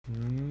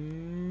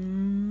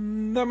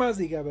Damas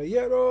y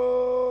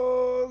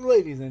caballeros,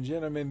 ladies and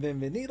gentlemen,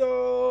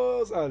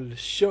 bienvenidos al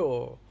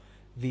show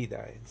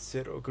Vida en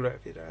Zero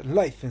Gravedad,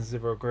 Life in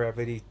Zero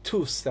Gravity.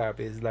 Tú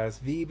sabes las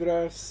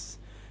vibras,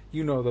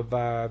 you know the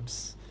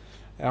vibes.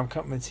 I'm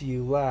coming to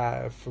you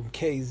live from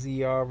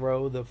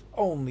KZRO, the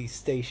only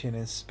station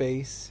in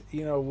space.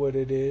 You know what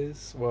it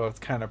is? Well, it's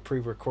kind of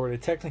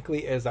pre-recorded.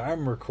 Technically, as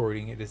I'm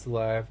recording it, it's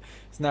live.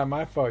 It's not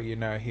my fault you're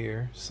not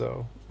here,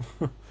 so...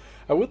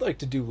 I would like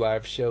to do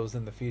live shows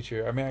in the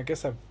future. I mean, I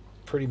guess I've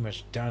pretty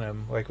much done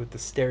them. Like with the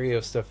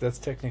stereo stuff, that's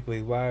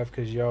technically live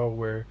because y'all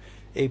were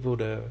able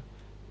to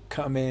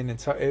come in and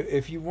talk.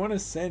 If you want to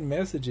send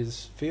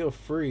messages, feel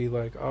free.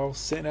 Like, I'll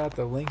send out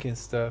the link and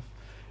stuff.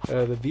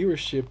 The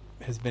viewership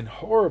has been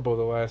horrible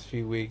the last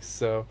few weeks.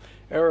 So,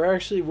 or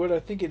actually, what I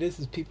think it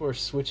is people are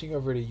switching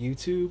over to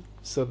YouTube.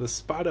 So the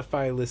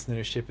Spotify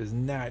listenership is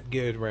not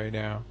good right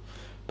now.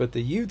 But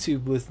the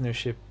YouTube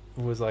listenership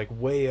was like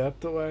way up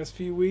the last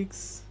few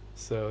weeks.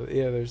 So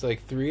yeah, there's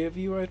like 3 of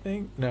you, I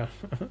think. No,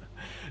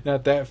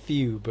 not that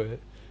few, but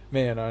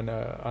man, on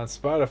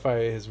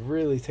Spotify it has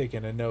really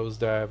taken a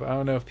nosedive. I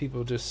don't know if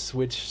people just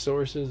switch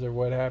sources or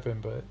what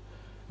happened, but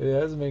it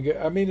hasn't been good.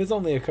 I mean, it's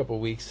only a couple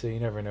weeks, so you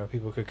never know.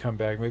 People could come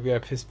back. Maybe I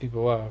pissed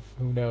people off.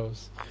 Who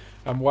knows?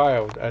 I'm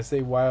wild. I say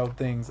wild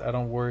things. I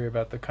don't worry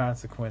about the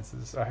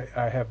consequences.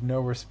 I have no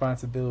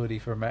responsibility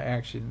for my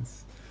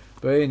actions.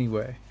 But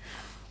anyway.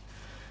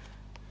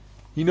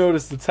 You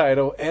notice the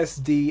title,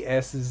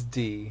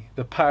 SDSSD.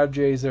 The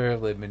Padres are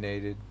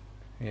eliminated.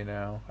 You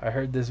know, I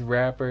heard this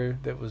rapper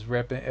that was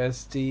repping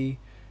SD.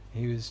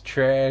 He was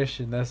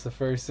trash, and that's the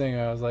first thing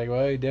I was like,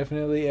 well, he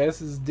definitely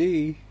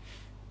SSD.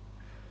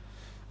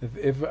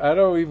 If I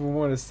don't even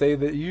want to say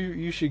that,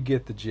 you should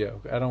get the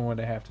joke. I don't want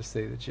to have to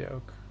say the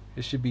joke.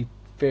 It should be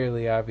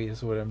fairly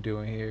obvious what I'm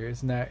doing here.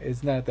 It's not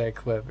that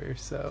clever.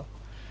 So,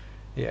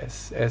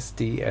 yes,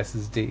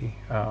 SDSSD.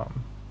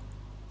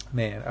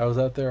 Man, I was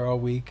out there all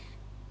week.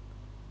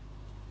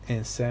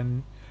 In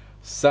San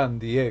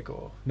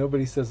Diego.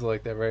 Nobody says it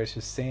like that, right? It's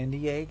just San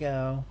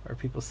Diego, or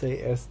people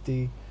say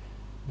SD.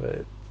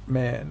 But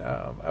man,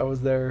 I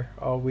was there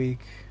all week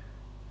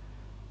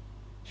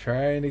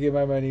trying to get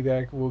my money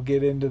back. We'll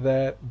get into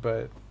that,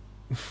 but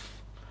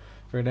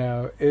for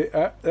now,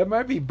 that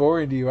might be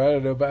boring to you. I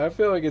don't know, but I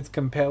feel like it's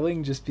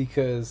compelling just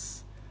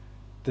because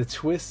the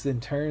twists and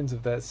turns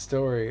of that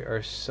story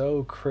are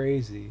so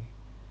crazy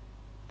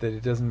that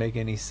it doesn't make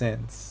any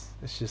sense.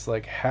 It's just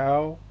like,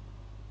 how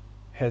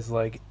has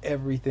like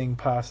everything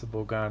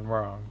possible gone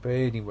wrong? But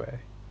anyway,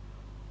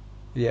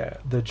 yeah,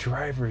 the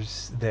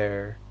drivers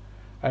there,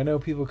 I know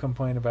people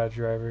complain about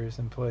drivers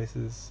in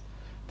places.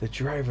 The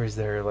drivers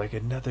there are like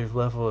another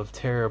level of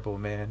terrible,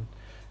 man.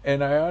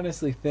 And I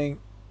honestly think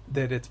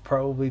that it's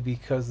probably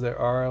because there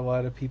are a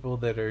lot of people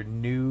that are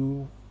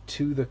new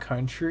to the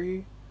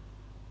country,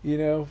 you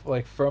know,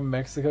 like from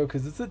Mexico,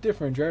 because it's a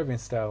different driving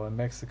style in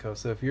Mexico.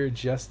 So if you're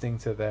adjusting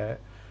to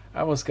that, I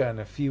almost got in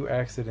a few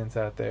accidents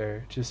out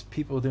there. Just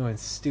people doing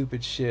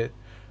stupid shit.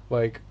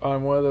 Like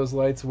on one of those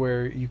lights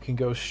where you can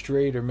go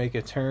straight or make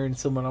a turn,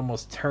 someone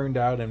almost turned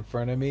out in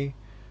front of me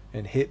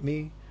and hit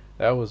me.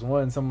 That was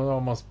one. Someone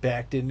almost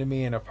backed into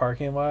me in a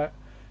parking lot.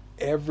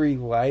 Every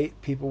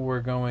light, people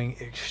were going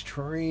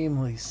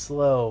extremely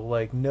slow.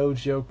 Like, no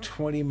joke,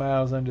 20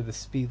 miles under the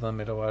speed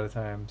limit a lot of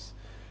times.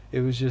 It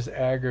was just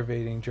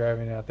aggravating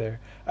driving out there.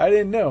 I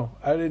didn't know.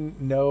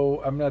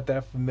 I'm not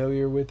that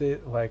familiar with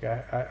it. Like,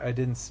 I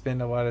didn't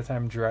spend a lot of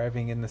time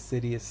driving in the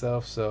city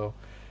itself, so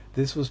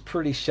this was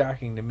pretty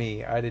shocking to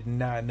me. I did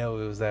not know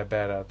it was that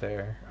bad out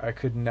there. I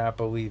could not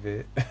believe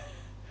it.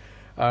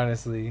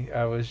 Honestly,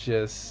 I was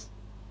just,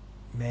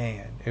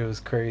 man, it was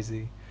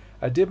crazy.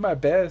 I did my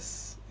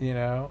best, you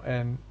know,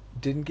 and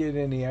didn't get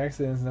any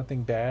accidents.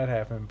 Nothing bad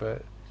happened,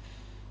 but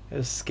it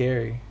was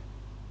scary.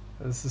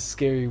 It was a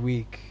scary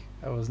week.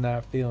 I was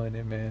not feeling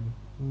it, man.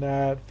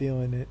 Not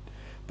feeling it.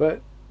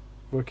 But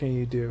what can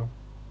you do?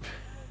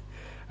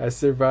 I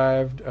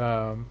survived.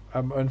 I'm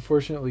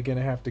unfortunately going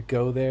to have to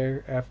go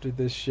there after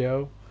this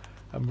show.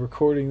 I'm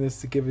recording this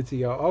to give it to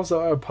y'all.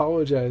 Also, I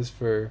apologize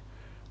for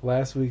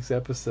last week's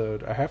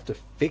episode. I have to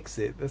fix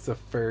it. That's a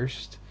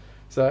first.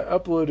 So I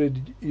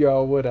uploaded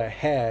y'all what I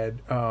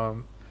had.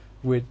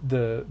 With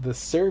the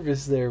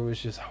service there was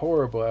just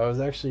horrible. I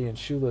was actually in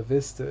Chula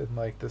Vista, and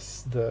like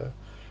the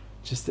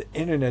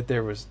internet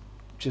there was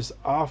just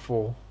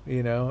awful,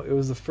 you know. It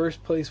was the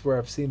first place where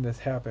I've seen this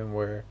happen,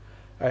 where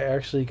I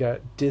actually got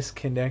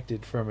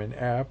disconnected from an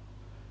app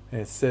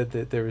and it said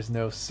that there was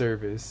no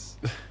service.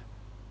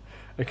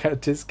 I got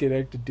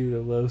disconnected due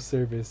to low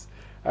service.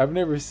 I've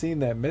never seen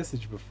that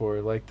message before.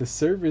 Like, the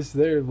service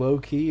there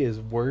low-key is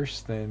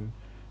worse than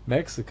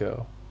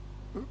Mexico.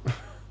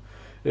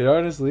 It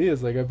honestly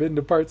is. Like, I've been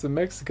to parts of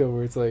Mexico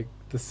where it's like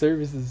the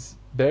service is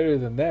better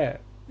than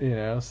that, you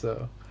know.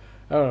 So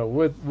I don't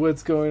know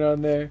what's going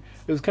on there.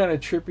 It was kind of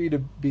trippy to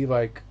be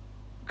like,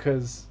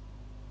 because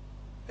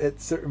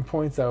at certain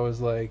points I was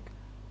like,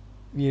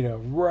 you know,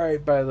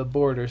 right by the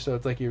border, so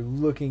it's like you're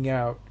looking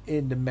out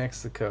into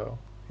Mexico,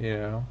 you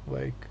know,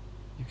 like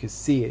you can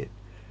see it.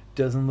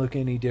 Doesn't look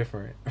any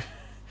different.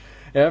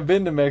 And I've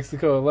been to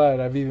Mexico a lot.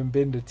 I've even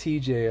been to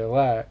TJ a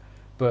lot.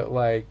 But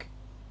like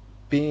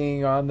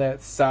being on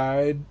that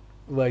side,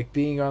 like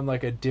being on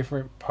like a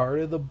different part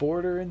of the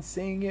border and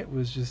seeing it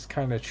was just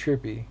kind of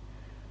trippy,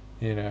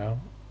 you know.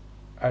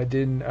 I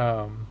didn't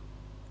I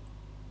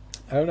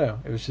don't know,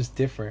 it was just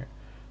different.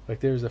 Like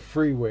there was a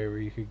freeway where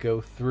you could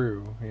go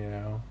through, you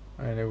know,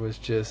 and it was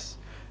just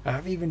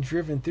I've even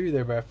driven through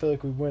there, but I feel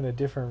like we went a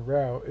different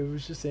route. It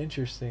was just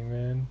interesting,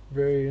 man.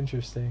 Very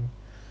interesting.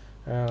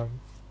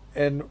 Um,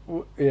 and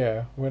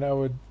yeah, when I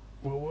would,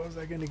 what was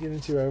I going to get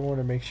into? I want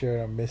to make sure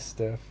I don't miss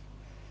stuff.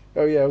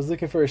 Oh yeah, I was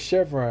looking for a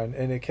Chevron,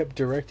 and it kept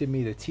directing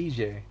me to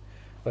TJ,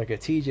 like a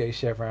TJ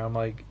Chevron. I'm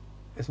like,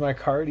 is my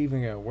card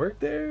even gonna work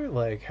there?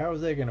 Like, how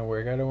is that gonna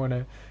work? I don't want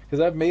to, because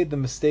I've made the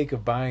mistake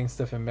of buying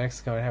stuff in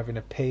Mexico and having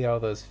to pay all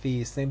those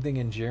fees. Same thing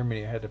in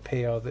Germany. I had to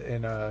pay all the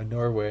in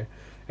Norway. I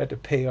had to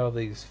pay all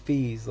these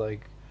fees,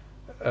 like,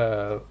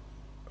 uh,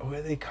 what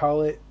do they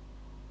call it?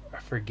 I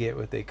forget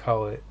what they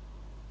call it.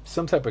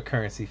 Some type of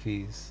currency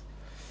fees.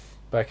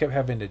 But I kept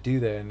having to do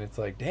that, and it's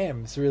like,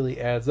 damn, this really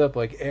adds up.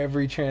 Like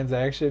every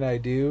transaction I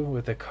do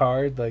with a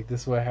card, like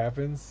this is what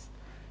happens.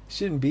 It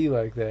shouldn't be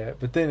like that.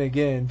 But then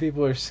again,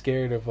 people are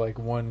scared of like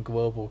one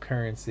global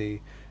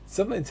currency.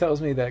 Something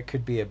tells me that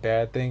could be a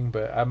bad thing,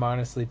 but I'm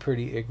honestly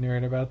pretty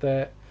ignorant about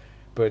that.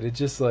 But it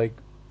just like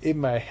in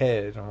my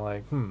head, I'm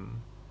like,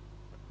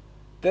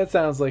 that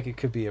sounds like it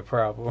could be a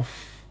problem.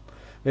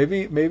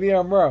 Maybe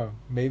I'm wrong.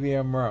 Maybe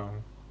I'm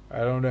wrong. I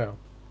don't know.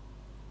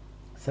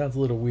 Sounds a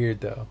little weird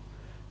though.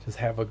 Just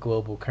have a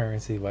global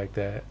currency like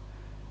that.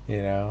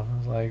 You know,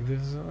 like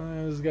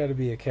there's got to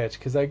be a catch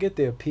because I get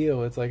the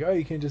appeal. It's like, oh,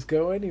 you can just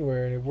go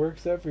anywhere and it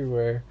works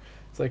everywhere.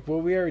 It's like,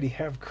 well, we already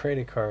have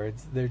credit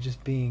cards. They're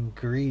just being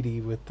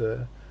greedy with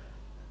the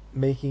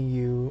making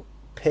you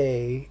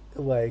pay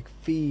like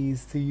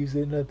fees to use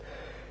it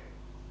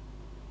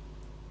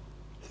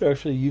to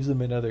actually use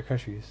them in other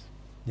countries.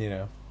 You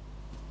know,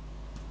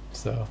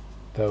 so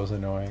that was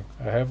annoying.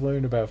 I have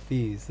learned about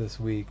fees this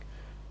week.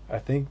 I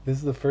think this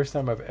is the first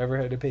time I've ever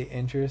had to pay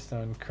interest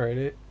on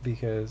credit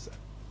because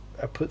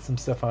I put some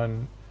stuff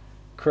on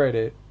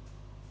credit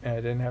and I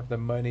didn't have the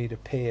money to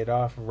pay it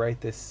off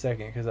right this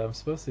second because I'm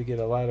supposed to get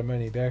a lot of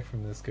money back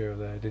from this girl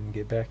that I didn't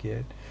get back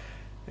yet.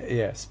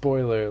 Yeah,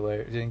 spoiler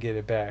alert, didn't get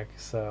it back.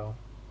 So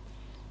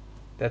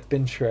that's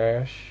been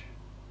trash.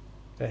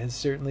 That has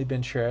certainly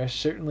been trash.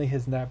 Certainly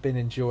has not been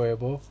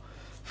enjoyable.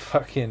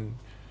 Fucking,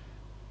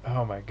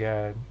 oh my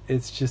god.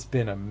 It's just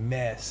been a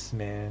mess,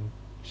 man.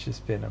 It's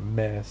just been a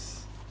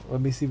mess.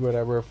 Let me see what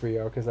I wrote for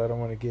y'all because I don't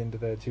want to get into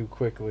that too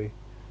quickly.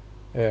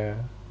 Yeah.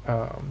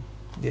 Um,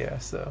 yeah,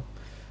 so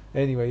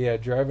anyway, yeah,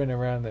 driving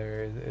around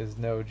there is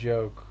no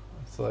joke.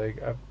 It's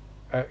like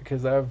I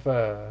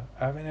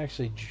haven't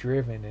actually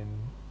driven in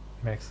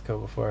Mexico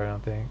before. I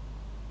don't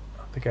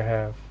think I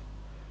have.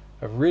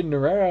 I've ridden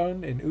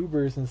around in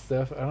Ubers and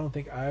stuff. I don't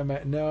think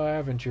no, I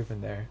haven't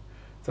driven there.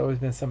 It's always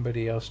been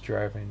somebody else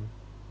driving.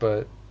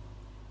 But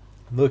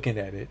looking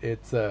at it,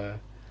 it's a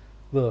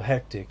little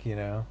hectic, you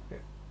know.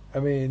 I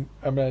mean,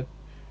 I'm not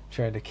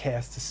trying to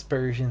cast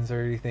aspersions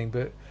or anything,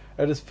 but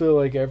I just feel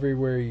like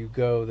everywhere you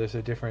go, there's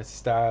a different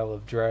style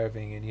of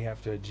driving, and you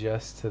have to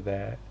adjust to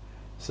that.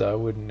 So I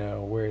wouldn't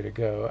know where to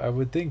go. I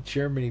would think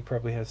Germany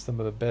probably has some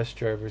of the best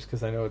drivers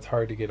because I know it's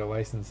hard to get a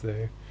license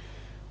there,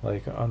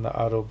 like on the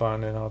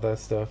autobahn and all that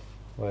stuff.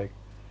 Like,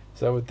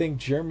 so I would think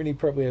Germany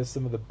probably has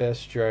some of the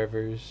best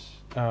drivers.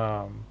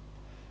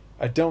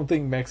 I don't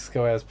think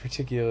Mexico has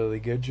particularly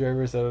good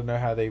drivers. I don't know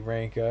how they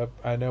rank up.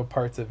 I know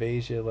parts of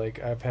Asia,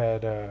 like I've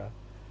had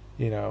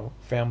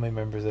family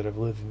members that have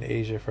lived in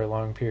Asia for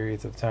long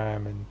periods of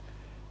time, and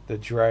the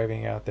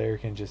driving out there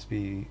can just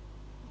be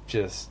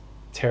just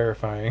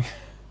terrifying.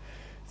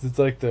 It's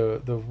like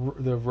the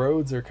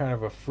roads are kind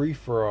of a free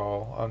for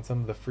all on some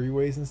of the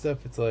freeways and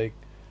stuff. It's like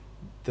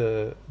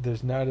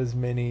there's not as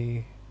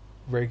many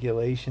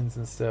regulations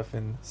and stuff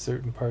in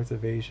certain parts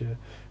of Asia.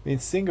 I mean,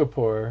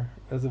 Singapore,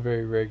 that's a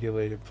very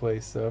regulated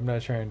place, so I'm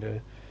not trying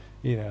to,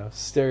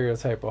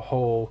 stereotype a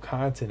whole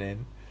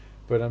continent,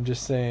 but I'm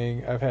just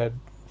saying I've had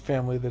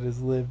family that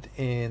has lived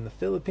in the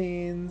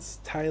Philippines,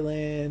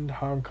 Thailand,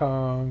 Hong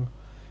Kong,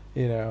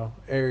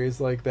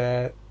 areas like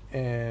that,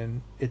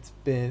 and it's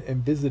been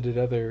and visited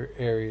other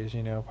areas,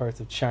 parts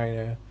of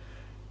China.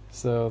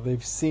 So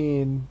they've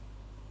seen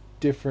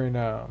different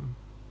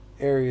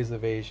areas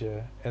of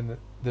Asia, and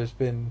there's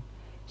been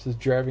so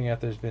driving out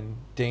there's been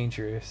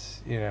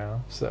dangerous,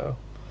 So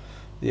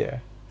yeah,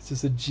 it's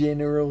just a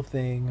general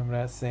thing. I'm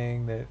not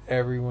saying that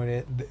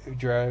everyone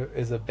drive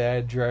is a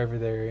bad driver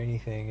there or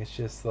anything. It's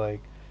just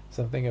like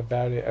something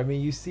about it. I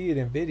mean, you see it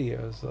in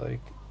videos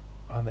like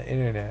on the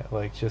internet,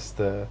 like just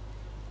there's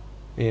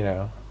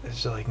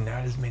like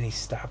not as many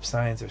stop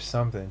signs or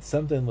something.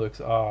 Something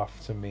looks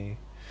off to me.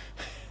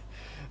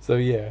 So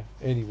yeah.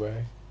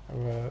 Anyway,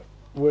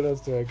 what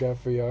else do I got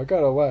for y'all? I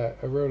got a lot.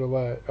 I wrote a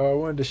lot. Oh, I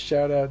wanted to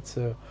shout out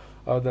to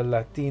all the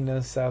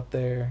Latinas out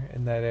there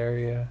in that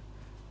area,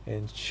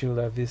 in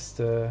Chula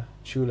Vista,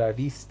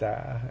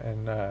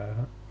 and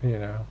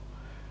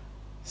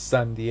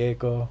San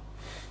Diego.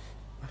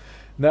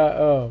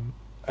 Now,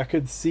 I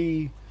could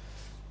see.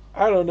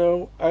 I don't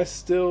know. I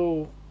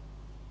still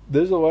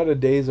there's a lot of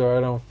days where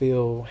I don't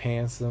feel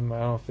handsome. I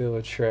don't feel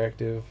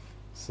attractive.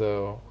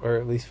 So, or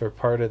at least for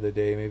part of the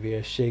day, maybe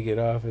I shake it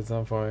off at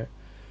some point.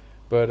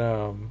 But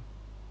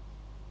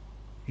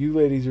you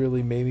ladies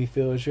really made me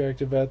feel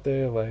attractive out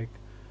there. Like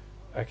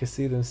I could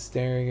see them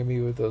staring at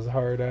me with those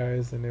hard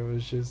eyes, and it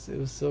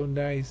was so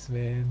nice,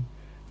 man.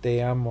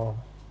 Te amo.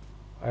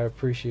 I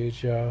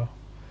appreciate y'all.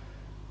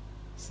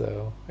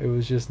 So it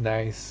was just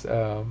nice.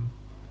 I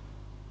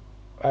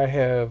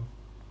have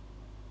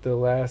the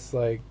last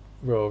like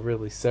well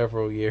really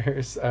several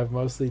years I've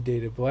mostly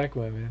dated black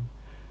women.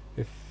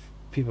 If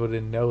people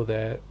didn't know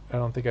that, I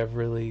don't think I've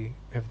really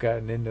have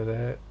gotten into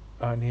that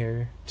on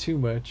here too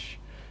much.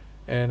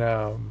 And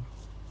I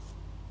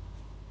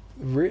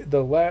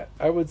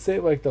would say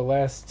like the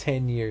last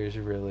 10 years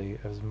really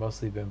has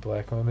mostly been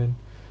black women.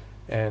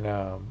 And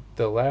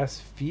the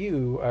last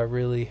few I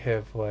really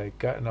have like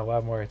gotten a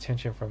lot more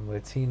attention from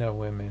Latina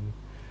women,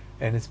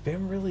 and it's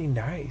been really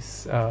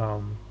nice.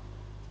 I'm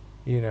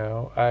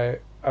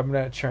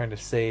not trying to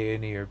say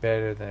any are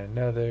better than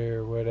another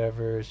or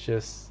whatever. It's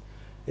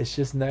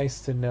just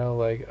nice to know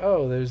like,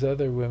 oh, there's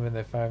other women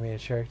that find me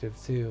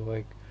attractive too.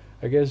 Like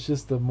I guess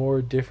just the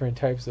more different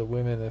types of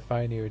women that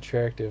find you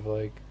attractive,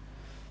 like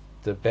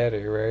the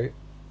better, right?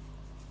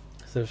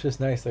 So it's just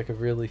nice. I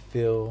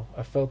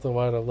felt a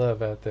lot of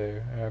love out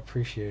there. I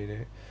appreciate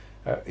it.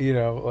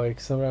 Like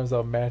sometimes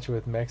I'll match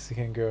with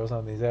Mexican girls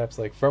on these apps,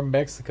 like from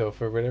Mexico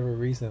for whatever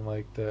reason.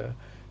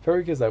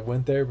 Probably because I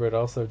went there, but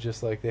also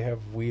just like they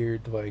have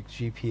weird like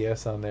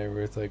GPS on there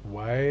where it's like,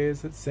 why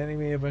is it sending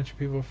me a bunch of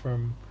people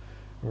from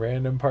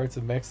random parts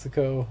of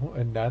Mexico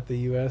and not the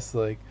U.S.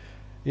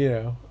 You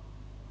know.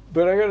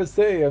 But I gotta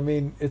say, I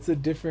mean, it's a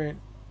different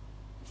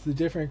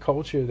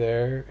culture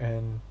there,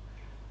 and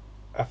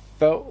I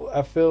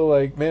feel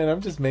like, man,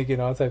 I'm just making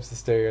all types of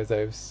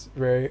stereotypes,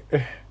 right?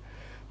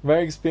 My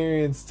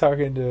experience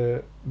talking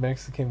to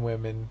Mexican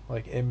women,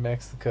 like in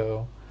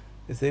Mexico,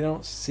 is they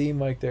don't seem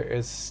like they're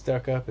as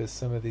stuck up as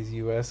some of these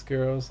U.S.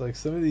 girls. Like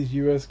some of these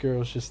U.S.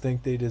 girls just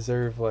think they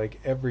deserve like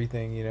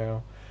everything, you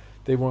know.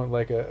 They want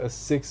like a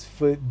 6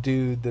 foot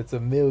dude that's a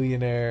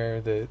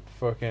millionaire that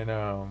fucking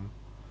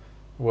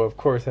well, of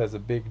course, has a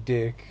big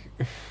dick.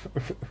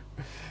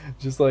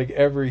 Just like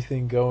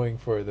everything going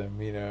for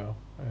them, you know.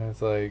 And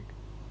it's like,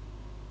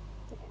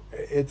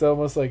 it's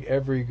almost like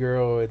every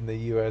girl in the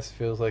U.S.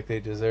 feels like they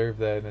deserve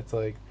that, and it's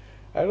like,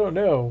 I don't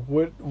know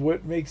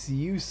what makes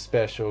you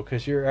special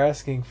because you're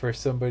asking for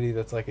somebody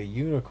that's like a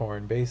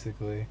unicorn,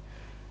 basically.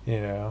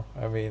 You know,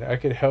 I mean, I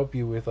could help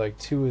you with like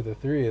two of the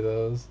three of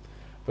those,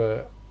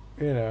 but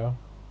you know,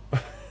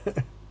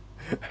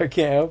 I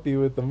can't help you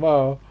with them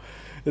all.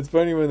 It's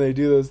funny when they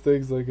do those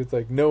things like it's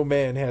like no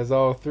man has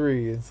all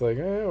three. It's like,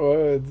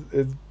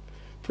 it's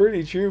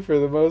pretty true for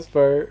the most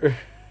part.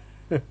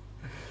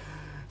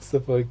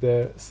 Stuff like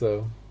that.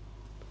 So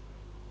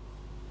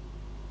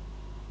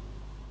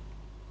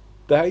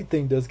the height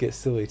thing does get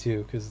silly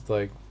too because it's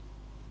like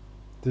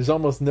there's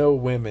almost no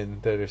women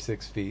that are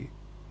 6 feet.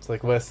 It's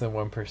like less than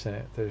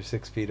 1% that are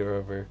 6 feet or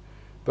over,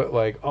 but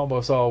like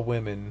almost all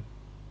women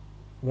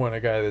want a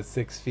guy that's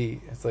 6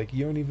 feet. It's like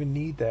you don't even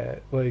need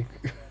that. Like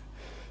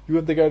you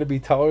want the guy to be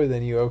taller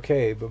than you,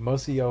 okay, but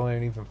most of y'all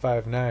aren't even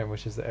 5'9",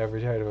 which is the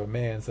average height of a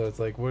man. So it's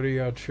like, what are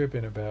y'all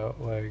tripping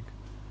about? Like,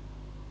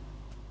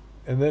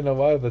 and then a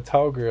lot of the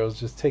tall girls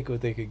just take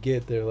what they could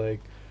get. They're like,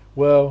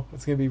 well,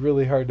 it's gonna be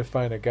really hard to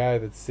find a guy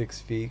that's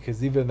 6 feet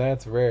because even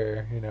that's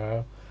rare. You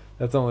know,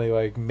 that's only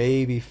like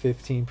maybe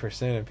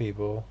 15% of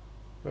people,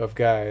 of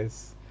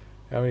guys.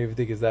 I don't even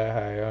think it's that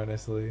high,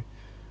 honestly.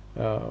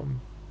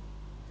 Um,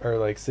 are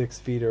like 6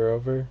 feet or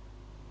over.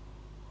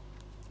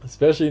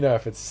 Especially now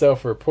if it's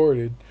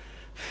self-reported.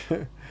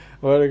 A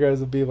lot of guys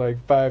will be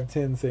like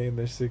 5'10", saying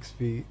they're 6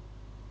 feet.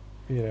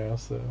 You know,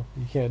 so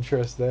you can't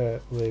trust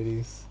that,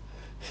 ladies.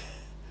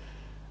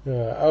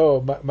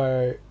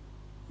 My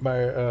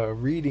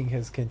reading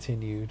has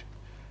continued.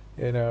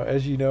 You know,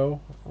 as you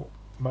know,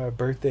 my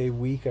birthday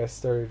week I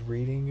started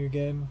reading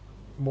again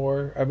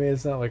more. I mean,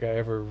 it's not like I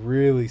ever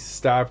really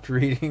stopped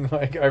reading.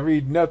 Like I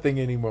read nothing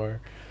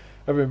anymore.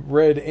 I haven't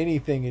read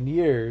anything in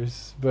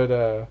years,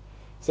 but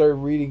started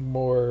reading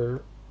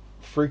more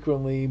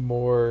frequently,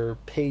 more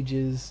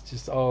pages,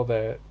 just all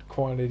that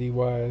quantity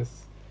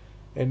wise,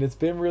 and it's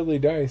been really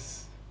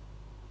nice.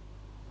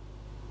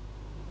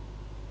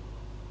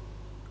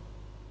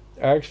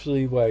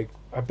 Actually, like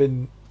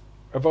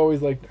I've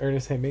always liked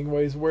Ernest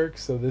Hemingway's work,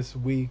 so this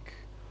week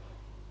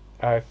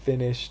I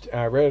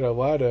read a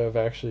lot of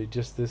actually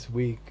just this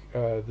week.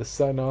 The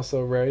Sun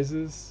Also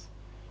Rises,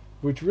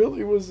 which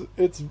really was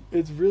it's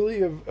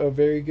really a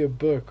very good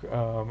book.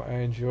 I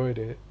enjoyed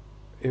it.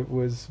 It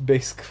was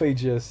basically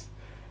just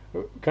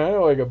kind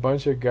of like a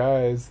bunch of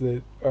guys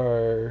that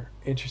are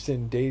interested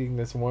in dating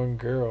this one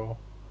girl,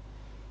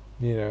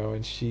 you know,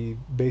 and she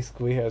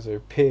basically has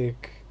her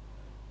pick,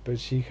 but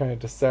she kind of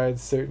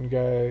decides certain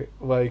guy,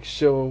 like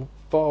she'll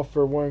fall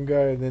for one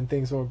guy and then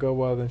things won't go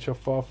well, then she'll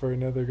fall for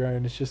another guy,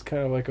 and it's just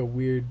kind of like a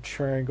weird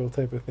triangle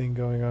type of thing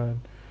going on.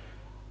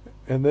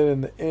 And then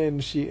in the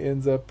end, she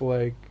ends up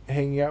like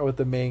hanging out with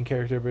the main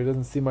character, but it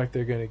doesn't seem like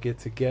they're gonna get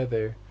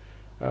together.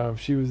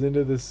 She was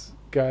into this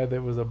guy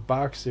that was a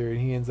boxer, and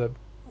he ends up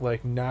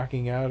like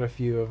knocking out a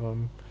few of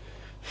them.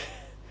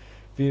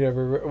 If you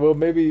never, well,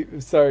 maybe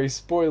sorry,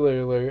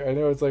 spoiler alert. I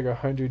know it's like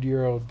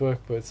 100-year-old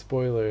book, but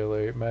spoiler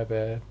alert. My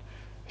bad.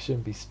 I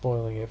shouldn't be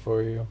spoiling it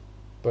for you,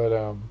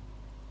 but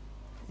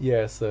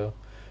yeah. So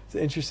it's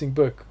an interesting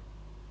book.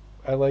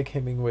 I like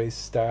Hemingway's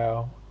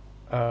style,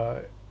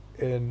 uh,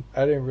 and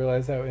I didn't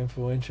realize how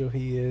influential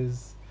he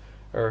is,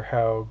 or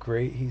how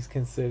great he's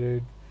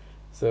considered.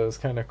 So it's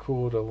kind of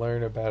cool to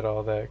learn about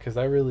all that because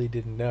I really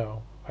didn't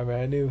know. I mean,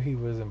 I knew he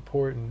was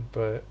important,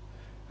 but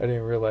I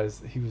didn't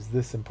realize he was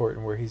this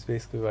important. Where he's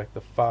basically like the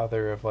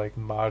father of like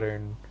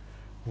modern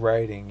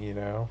writing, you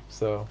know.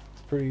 So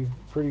it's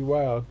pretty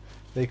wild.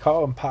 They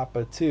call him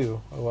Papa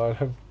too. A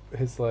lot of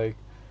his like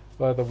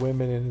a lot of the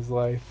women in his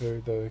life or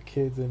the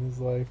kids in his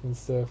life and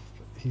stuff.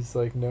 He's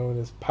like known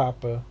as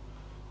Papa.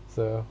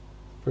 So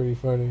pretty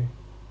funny.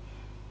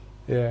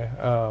 Yeah.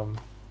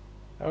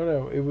 I don't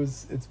know.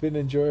 It's been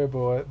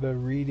enjoyable. The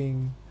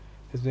reading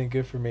has been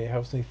good for me. It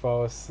helps me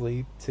fall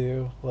asleep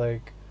too.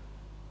 Like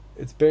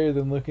it's better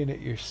than looking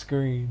at your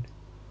screen.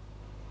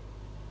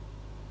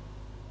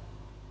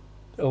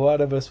 A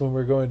lot of us when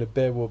we're going to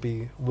bed will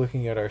be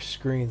looking at our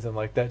screens, and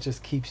like that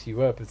just keeps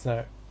you up. It's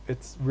not,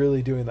 it's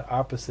really doing the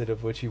opposite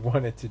of what you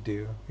want it to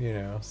do, you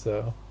know.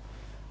 So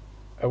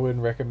I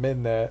wouldn't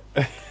recommend that.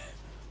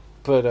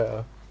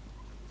 But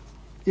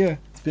yeah,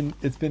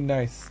 it's been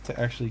nice to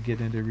actually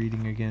get into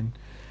reading again.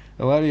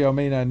 A lot of y'all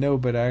may not know,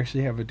 but I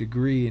actually have a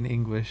degree in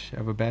English. I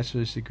have a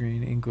bachelor's degree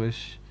in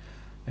English.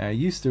 And I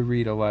used to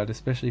read a lot,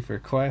 especially for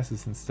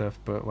classes and stuff,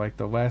 but like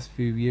the last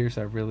few years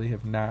I really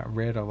have not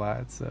read a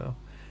lot, so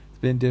it's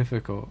been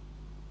difficult.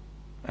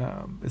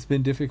 It's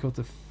been difficult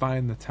to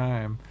find the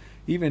time.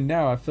 Even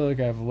now I feel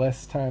like I have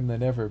less time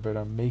than ever, but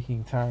I'm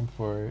making time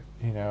for it.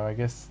 You know, I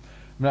guess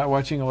I'm not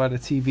watching a lot of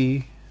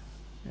TV,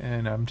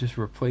 and I'm just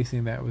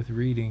replacing that with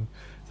reading.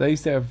 So I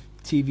used to have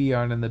TV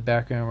on in the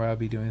background where I'll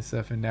be doing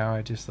stuff, and now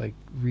I just like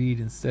read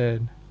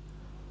instead,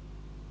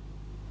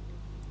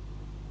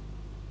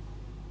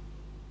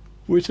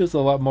 which is a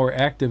lot more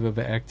active of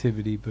an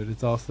activity, but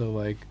it's also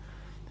like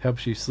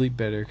helps you sleep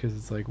better because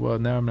it's like, well,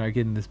 now I'm not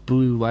getting this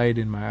blue light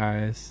in my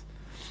eyes.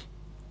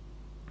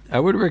 I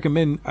would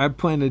recommend, I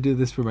plan to do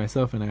this for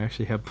myself, and I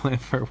actually have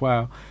planned for a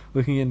while,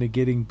 looking into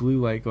getting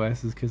blue light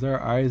glasses because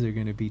our eyes are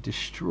going to be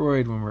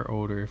destroyed when we're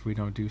older if we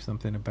don't do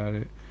something about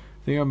it.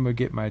 I think I'm going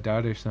to get my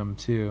daughter some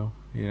too,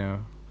 you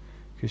know,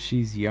 because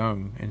she's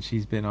young and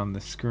she's been on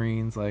the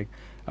screens. Like,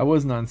 I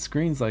wasn't on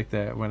screens like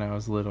that when I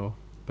was little,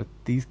 but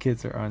these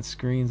kids are on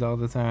screens all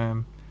the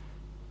time,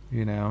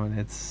 you know, and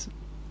it's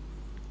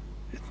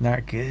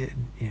not good,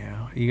 you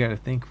know. You got to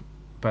think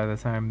by the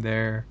time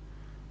they're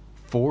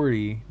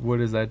 40,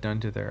 what has that done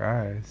to their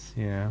eyes,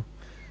 you know?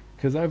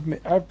 Because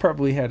I've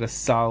probably had a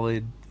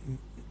solid,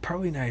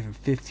 probably not even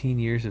 15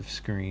 years of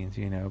screens,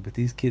 you know, but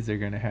these kids are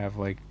going to have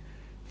like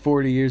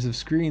 40 years of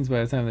screens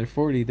by the time they're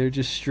 40. They're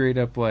just straight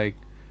up like,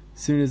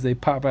 as soon as they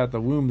pop out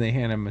the womb, they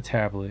hand them a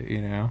tablet,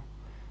 you know?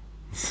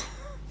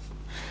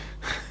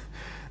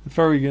 It's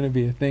probably going to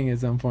be a thing at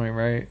some point,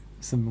 right?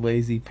 Some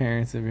lazy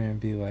parents are going to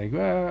be like,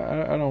 well,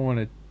 I don't want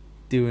to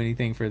do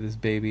anything for this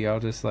baby. I'll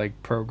just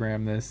like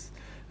program this.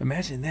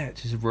 Imagine that.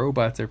 Just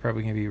robots are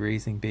probably going to be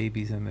raising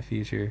babies in the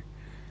future.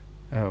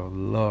 Oh,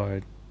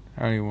 Lord.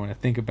 I don't even want to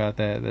think about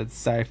that. That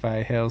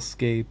sci-fi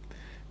hellscape.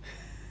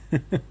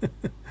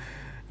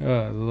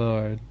 Oh,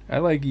 Lord. I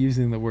like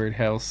using the word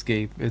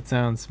hellscape. It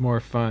sounds more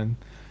fun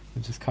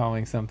than just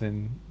calling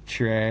something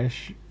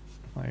trash.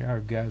 Like,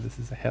 oh, God, this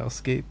is a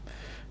hellscape.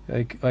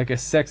 Like a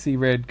Sexy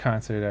Red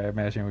concert, I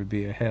imagine, would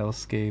be a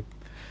hellscape.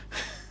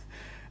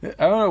 I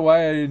don't know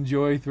why I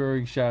enjoy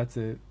throwing shots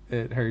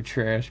at her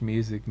trash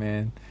music,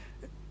 man.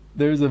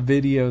 There's a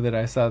video that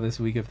I saw this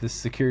week of this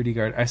security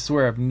guard. I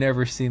swear I've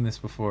never seen this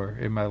before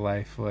in my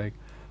life. Like,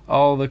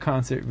 all the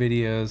concert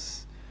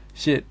videos,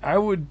 shit. I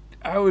would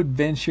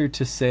venture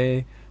to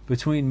say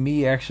between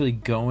me actually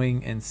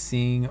going and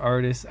seeing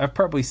artists, I've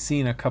probably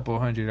seen a couple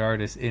hundred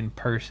artists in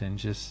person,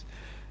 just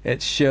at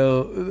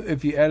show.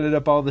 If you added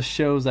up all the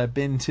shows I've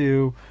been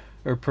to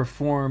or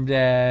performed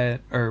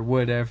at or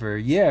whatever,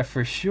 yeah,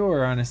 for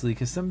sure, honestly,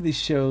 because some of these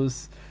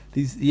shows,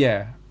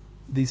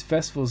 these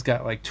festivals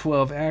got like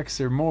 12 acts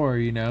or more,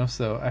 you know,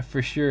 so I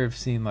for sure have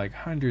seen like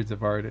hundreds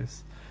of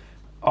artists.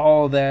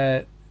 All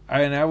that,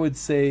 and I would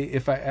say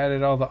if I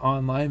added all the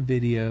online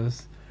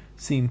videos,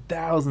 seen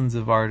thousands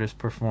of artists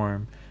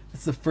perform.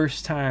 It's the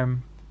first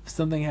time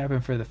something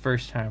happened for the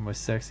first time with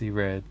Sexy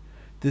Red.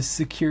 This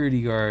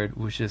security guard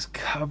was just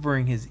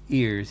covering his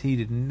ears. He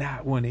did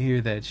not want to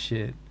hear that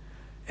shit.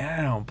 And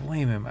I don't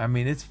blame him. I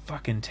mean, it's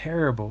fucking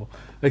terrible.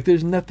 Like,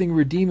 there's nothing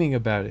redeeming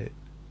about it.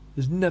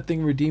 There's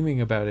nothing redeeming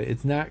about it.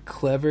 It's not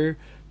clever.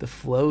 The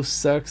flow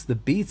sucks. The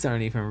beats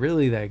aren't even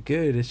really that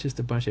good. It's just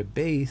a bunch of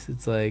bass.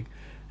 It's like,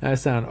 I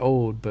sound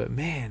old, but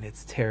man,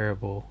 it's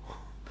terrible.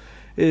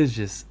 It is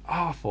just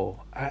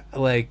awful.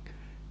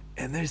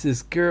 And there's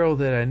this girl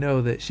that I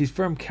know that she's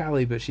from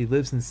Cali, but she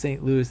lives in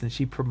St. Louis, and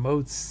she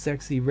promotes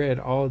Sexy Red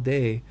all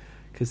day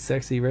because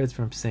Sexy Red's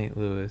from St.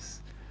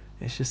 Louis.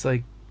 And it's just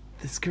like,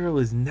 this girl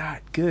is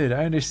not good.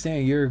 I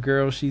understand you're a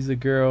girl, she's a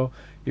girl.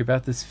 You're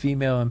about this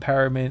female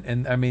empowerment,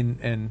 and I mean,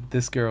 and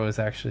this girl is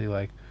actually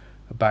like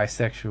a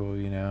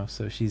bisexual, you know,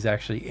 so she's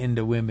actually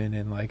into women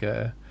in like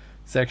a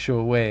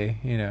sexual way,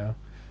 you know.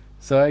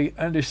 So I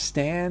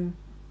understand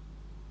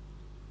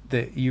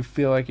that you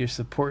feel like you're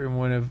supporting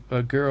one of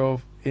a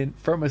girl in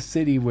from a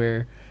city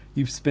where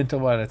you've spent a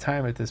lot of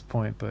time at this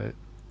point, but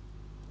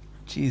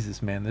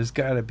Jesus, man, there's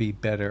got to be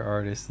better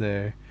artists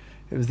there.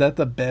 Is that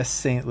the best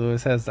St.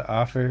 Louis has to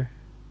offer?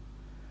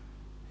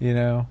 You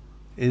know,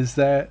 is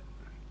that?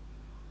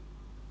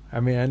 I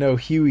mean, I know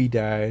Huey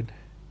died.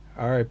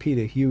 R.I.P.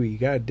 to Huey.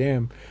 God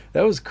damn,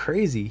 that was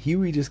crazy.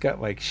 Huey just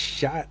got like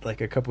shot like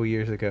a couple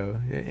years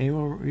ago.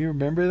 Anyone, you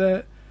remember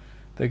that?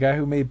 The guy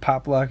who made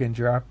Pop Lock and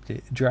Drop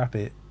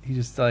It. He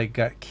just like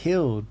got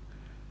killed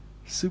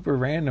super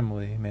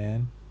randomly,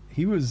 man.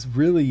 He was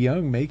really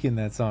young making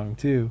that song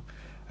too.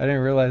 I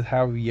didn't realize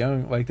how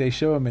young. Like, they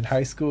show him in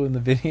high school in the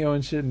video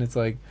and shit, and it's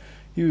like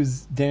he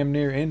was damn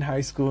near in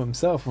high school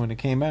himself when it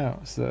came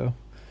out. So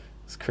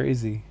it's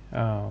crazy.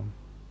 Of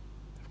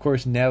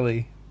course,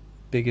 Nelly,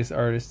 biggest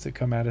artist to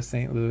come out of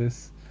St.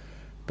 Louis.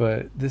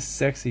 But this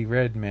Sexy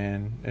Red,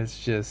 man,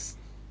 it's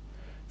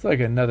like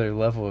another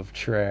level of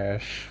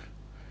trash.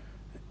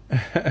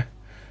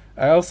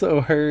 I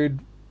also heard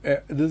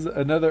this is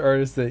another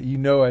artist that, you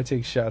know, I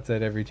take shots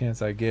at every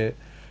chance I get.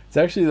 It's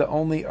actually the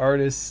only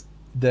artist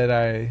that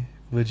I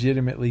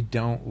legitimately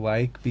don't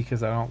like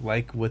because I don't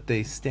like what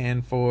they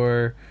stand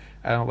for.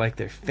 I don't like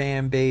their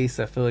fan base.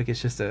 I feel like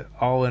it's just a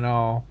all in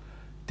all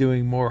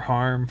doing more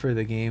harm for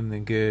the game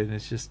than good, and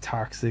it's just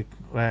toxic.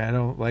 I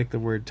don't like the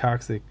word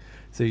toxic,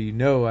 so you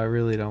know I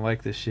really don't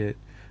like this shit.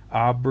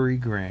 Aubrey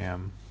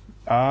Graham.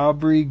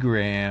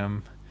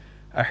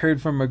 I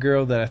heard from a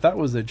girl that I thought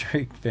was a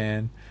Drake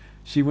fan.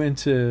 She went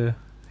to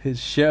his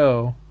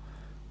show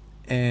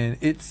and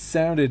it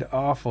sounded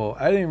awful.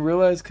 I didn't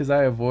realize because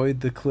I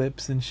avoid the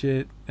clips and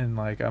shit, and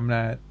like I'm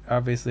not,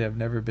 obviously I've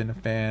never been a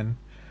fan.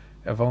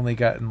 I've only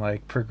gotten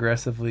like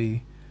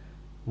progressively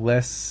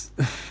less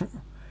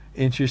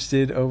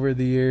interested over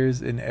the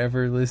years in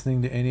ever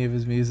listening to any of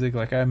his music.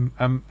 Like I'm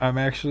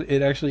actually,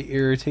 it actually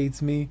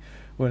irritates me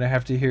when I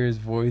have to hear his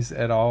voice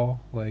at all.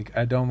 Like,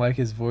 I don't like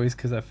his voice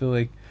because I feel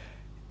like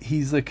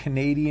he's a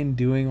Canadian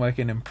doing like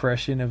an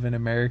impression of an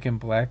American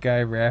black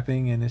guy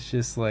rapping, and it's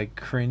just like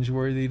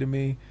cringeworthy to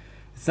me.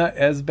 It's not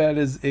as bad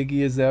as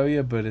Iggy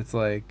Azalea, but it's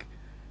like,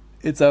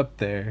 it's up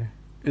there.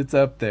 It's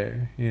up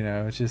there, you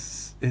know. It's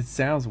just, it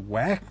sounds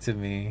whack to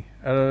me.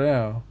 I don't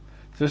know.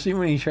 Especially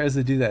when he tries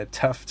to do that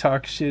tough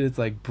talk shit. It's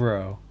like,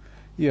 bro,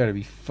 you gotta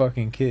be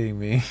fucking kidding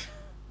me.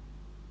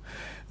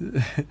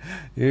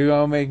 You're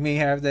gonna make me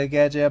have to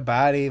get your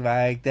body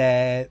like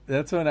that.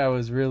 That's when I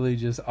was really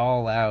just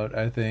all out,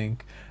 I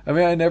think. I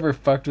mean, I never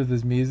fucked with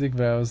his music,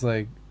 but I was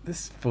like,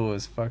 this fool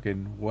is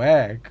fucking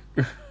whack.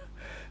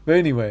 But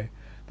anyway,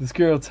 this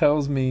girl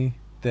tells me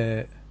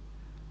that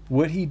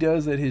what he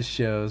does at his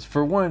shows,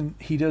 for one,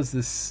 he does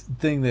this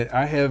thing that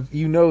I have,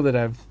 you know, that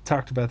I've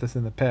talked about this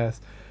in the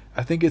past.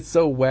 I think it's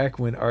so whack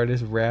when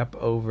artists rap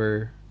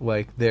over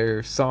like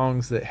their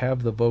songs that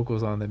have the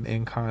vocals on them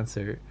in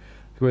concert,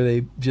 where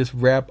they just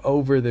rap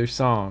over their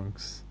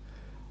songs,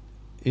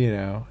 you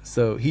know.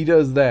 So he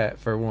does that,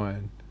 for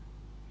one.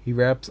 He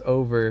raps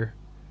over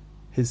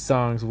his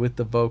songs with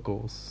the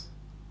vocals,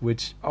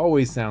 which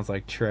always sounds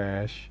like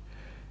trash.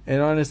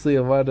 And honestly,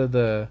 a lot of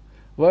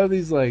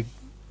these, like,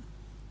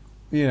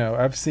 you know,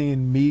 I've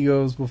seen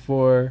Migos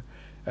before.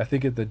 I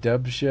think at the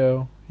Dub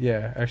Show.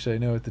 Yeah, actually I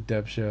know at the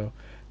Dub Show.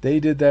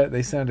 They did that.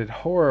 They sounded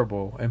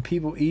horrible, and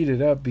people eat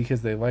it up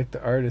because they like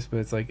the artist,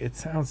 but it's like, it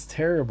sounds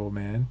terrible,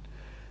 man.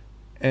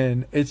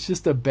 And it's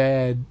just a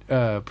bad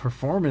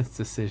performance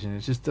decision.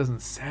 It just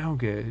doesn't sound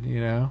good, you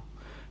know?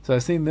 So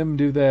I've seen them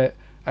do that.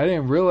 I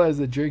didn't realize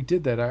that Drake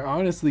did that. I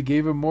honestly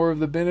gave him more of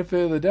the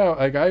benefit of the doubt.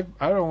 Like, I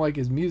don't like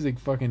his music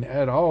fucking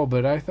at all,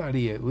 but I thought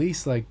he at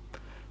least, like,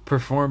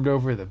 performed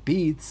over the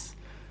beats.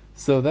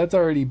 So that's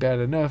already bad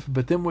enough.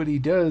 But then what he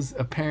does,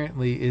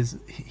 apparently, is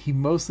he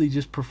mostly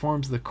just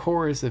performs the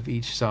chorus of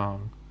each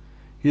song.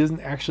 He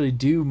doesn't actually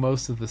do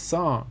most of the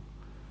song,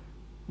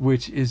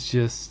 which is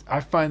just, I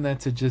find that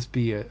to just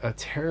be a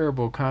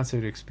terrible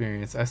concert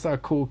experience. I saw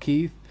Kool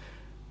Keith.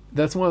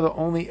 That's one of the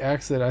only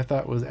acts that I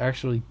thought was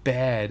actually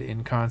bad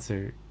in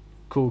concert,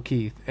 Kool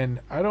Keith.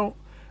 And I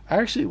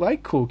actually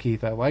like Kool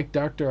Keith. I like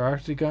Dr.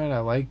 Octagon.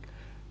 I like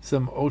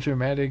some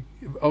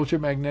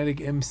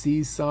Ultramagnetic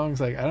MC's songs.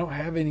 Like, I don't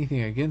have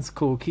anything against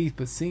Kool Keith,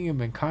 but seeing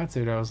him in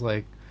concert, I was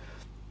like,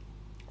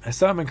 I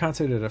saw him in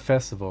concert at a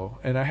festival,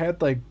 and I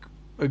had like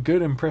a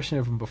good impression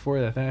of him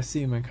before that. Then I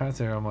see him in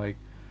concert, I'm like,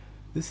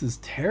 this is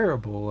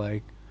terrible.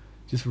 Like,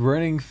 just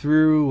running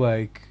through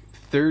like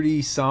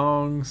 30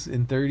 songs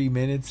in 30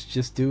 minutes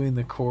just doing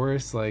the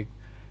chorus. Like,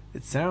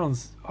 it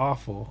sounds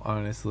awful,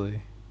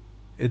 honestly.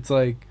 It's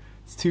like,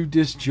 it's too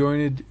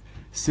disjointed.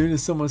 as soon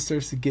as someone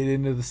starts to get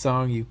into the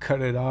song, you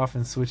cut it off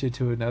and switch it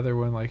to another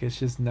one. Like, it's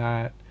just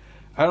not.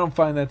 I don't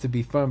find that to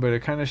be fun, but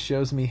it kind of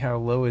shows me how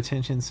low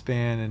attention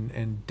span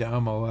and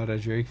dumb a lot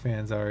of Drake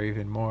fans are,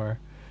 even more.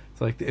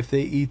 It's like, if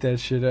they eat that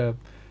shit up.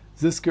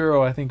 This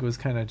girl, I think, was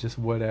kind of just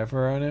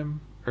whatever on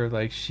him, or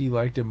like she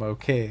liked him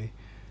okay.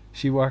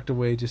 She walked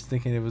away just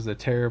thinking it was a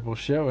terrible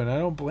show, and I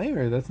don't blame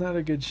her. That's not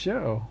a good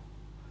show.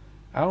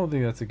 I don't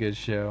think that's a good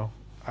show.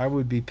 I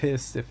would be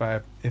pissed if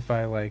I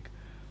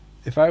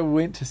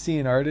went to see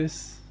an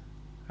artist,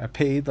 I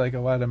paid like a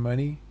lot of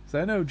money, because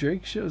I know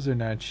Drake shows are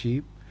not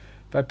cheap.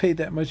 If I paid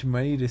that much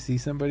money to see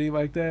somebody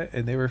like that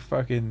and they were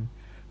fucking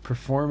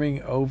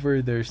performing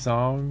over their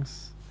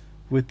songs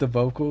with the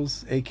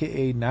vocals,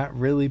 aka not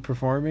really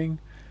performing,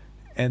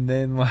 and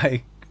then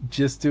like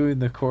just doing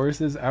the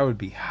choruses, I would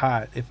be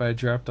hot if I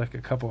dropped like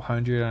a couple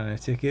hundred on a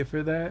ticket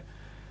for that,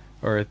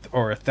 or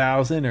a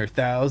thousand or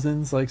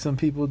thousands like some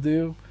people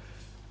do.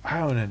 I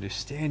don't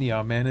understand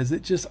y'all, man. Is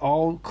it just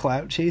all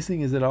clout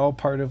chasing? Is it all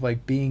part of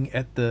like being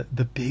at the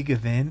big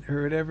event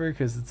or whatever?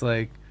 Because it's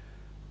like,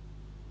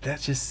 that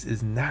just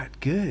is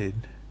not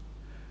good.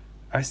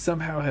 I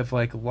somehow have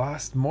like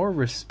lost more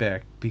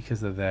respect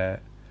because of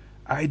that.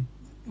 I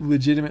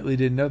legitimately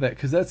didn't know that,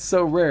 because that's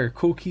so rare.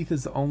 Kool Keith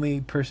is the only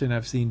person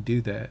I've seen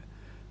do that.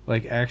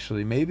 Like,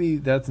 actually, maybe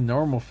that's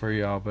normal for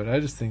y'all, but I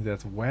just think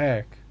that's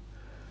whack.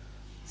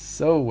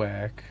 So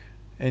whack.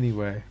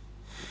 Anyway,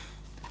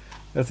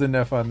 that's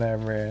enough on that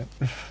rant.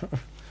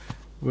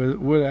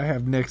 What I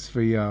have next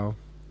for y'all?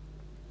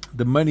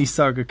 The money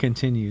saga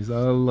continues.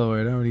 Oh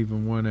Lord, I don't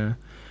even want to.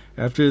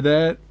 After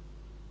that,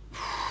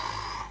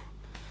 I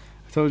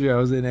told you I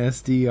was in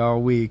SD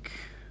all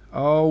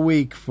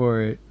week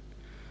for it.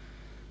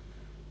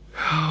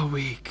 All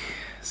week.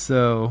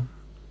 So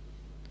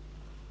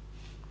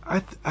I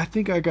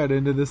think I got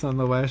into this on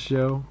the last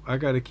show. I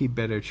got to keep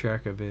better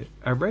track of it.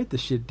 I write the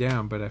shit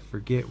down, but I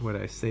forget what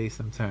I say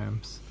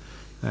sometimes.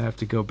 I have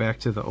to go back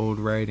to the old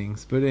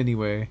writings. But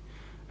anyway,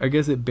 I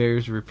guess it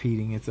bears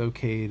repeating. It's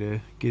okay to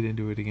get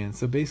into it again.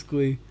 So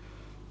basically,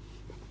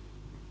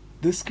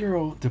 this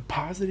girl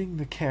depositing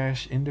the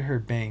cash into her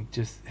bank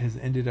just has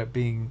ended up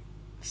being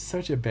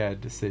such a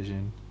bad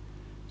decision.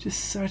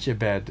 Just such a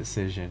bad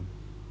decision.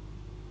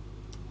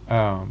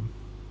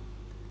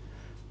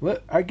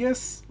 I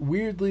guess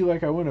weirdly,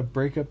 like, I want to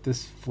break up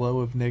this flow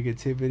of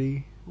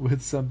negativity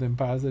with something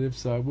positive.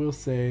 So I will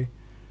say,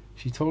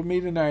 she told me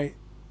tonight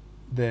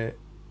that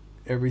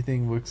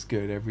everything looks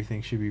good.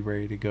 Everything should be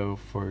ready to go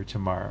for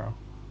tomorrow.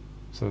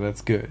 So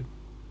that's good.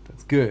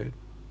 That's good.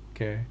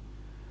 Okay.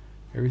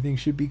 Everything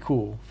should be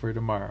cool for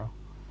tomorrow.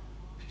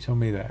 She told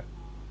me that.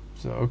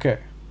 So, okay.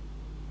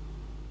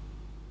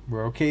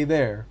 We're okay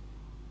there.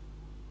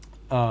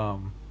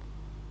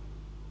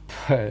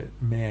 But,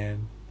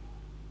 man,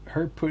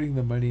 her putting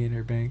the money in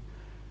her bank.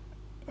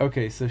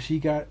 Okay, so she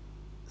got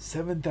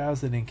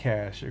 $7,000 in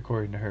cash,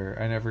 according to her.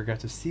 I never got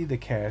to see the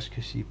cash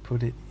because she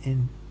put it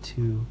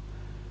into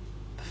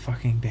the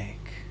fucking bank.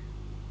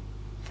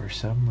 For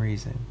some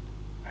reason.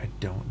 I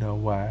don't know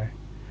why.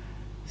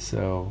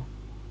 So,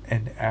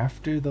 and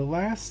after the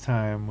last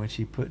time when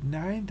she put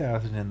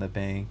 $9,000 in the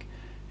bank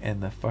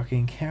and the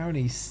fucking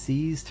county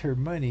seized her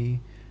money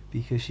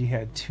because she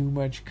had too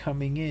much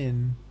coming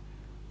in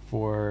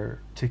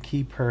to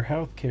keep her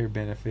healthcare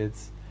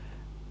benefits,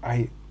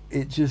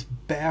 it just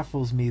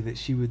baffles me that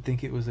she would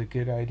think it was a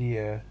good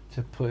idea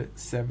to put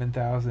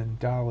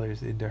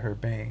 $7,000 into her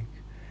bank.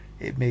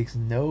 It makes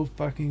no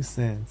fucking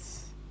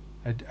sense.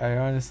 I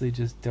honestly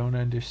just don't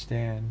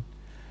understand.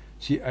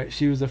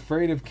 She was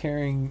afraid of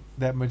carrying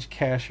that much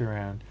cash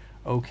around.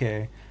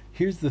 Okay,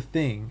 here's the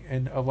thing,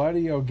 and a lot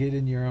of y'all get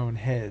in your own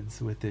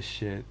heads with this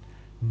shit.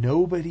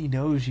 Nobody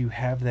knows you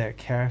have that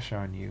cash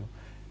on you.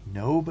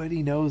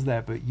 Nobody knows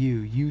that but you.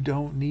 You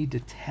don't need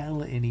to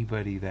tell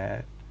anybody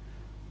that.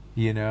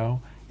 You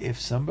know? If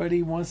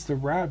somebody wants to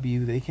rob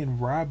you, they can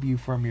rob you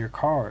from your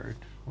card.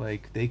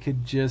 Like, they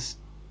could just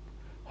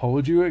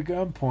hold you at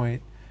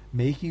gunpoint,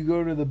 make you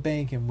go to the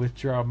bank and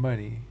withdraw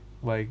money.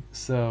 Like,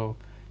 so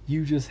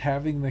you just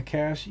having the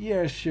cash,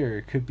 yeah, sure,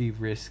 it could be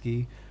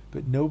risky,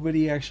 but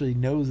nobody actually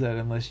knows that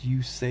unless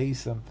you say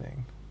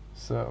something.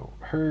 So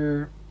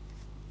her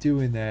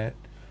doing that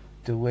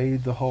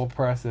delayed the whole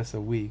process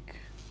a week.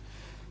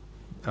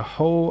 A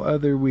whole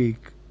other week,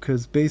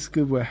 because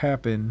basically what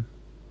happened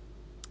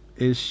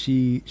is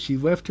she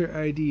left her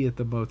ID at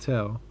the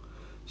motel.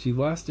 She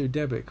lost her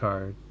debit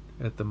card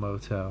at the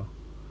motel.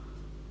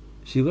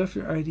 She left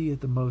her ID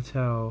at the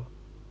motel.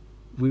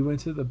 We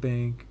went to the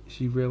bank.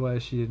 She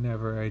realized she didn't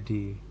have her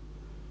ID.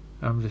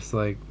 I'm just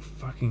like,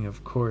 fucking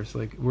of course.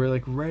 Like, we're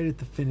like right at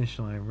the finish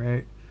line,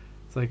 right?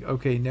 It's like,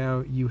 okay,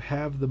 now you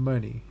have the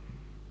money.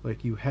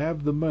 Like, you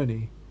have the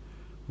money.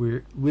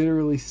 We're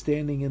literally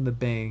standing in the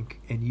bank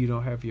and you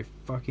don't have your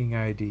fucking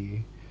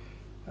ID.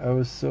 I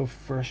was so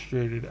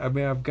frustrated. I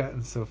mean, I've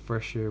gotten so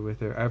frustrated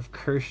with her. I've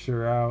cursed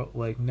her out,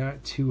 like,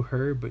 not to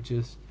her, but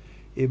just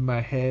in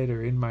my head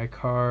or in my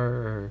car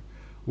or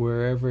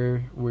wherever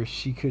where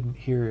she couldn't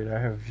hear it. I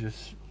have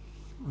just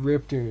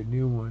ripped her a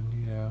new one,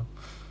 you know,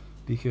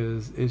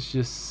 because it's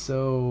just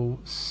so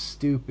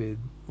stupid.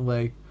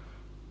 Like,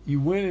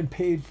 you went and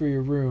paid for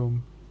your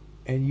room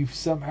and you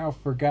somehow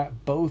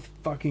forgot both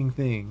fucking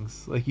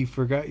things. Like, you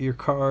forgot your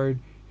card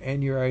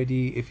and your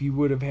ID. If you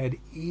would have had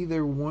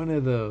either one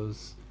of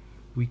those,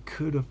 we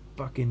could have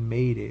fucking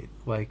made it.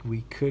 Like,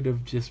 we could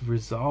have just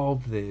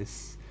resolved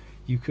this.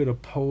 You could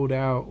have pulled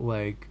out,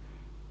 like,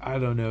 I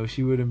don't know,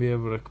 she would have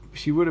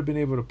been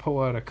able to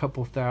pull out a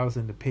couple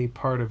thousand to pay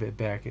part of it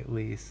back at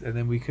least, and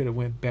then we could have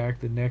went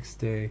back the next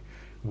day,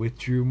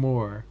 withdrew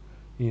more,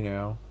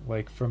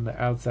 like from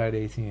the outside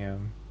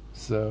ATM.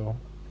 So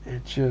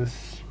it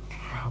just,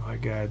 oh my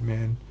god,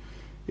 man,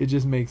 it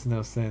just makes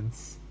no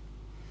sense.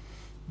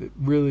 It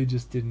really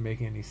just didn't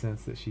make any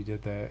sense that she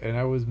did that, and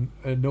I was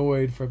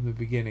annoyed from the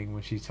beginning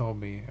when she told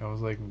me. I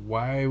was like,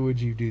 why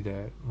would you do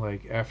that?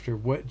 Like, after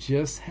what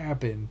just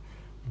happened,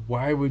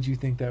 why would you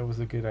think that was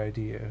a good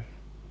idea?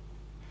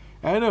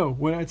 I know,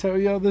 when I tell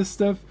you all this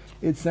stuff,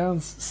 it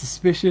sounds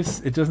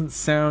suspicious. It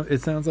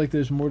sounds like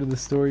there's more to the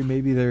story.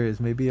 Maybe there is.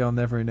 Maybe I'll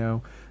never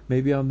know.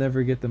 Maybe I'll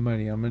never get the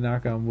money. I'm gonna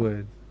knock on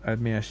wood. I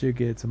mean, I should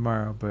get it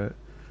tomorrow, but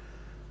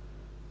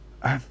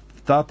I've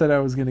thought that I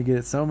was gonna get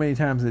it so many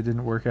times it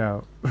didn't work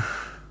out.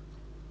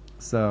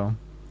 So,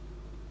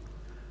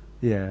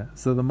 yeah.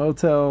 So the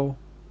motel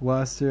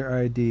lost her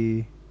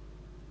ID.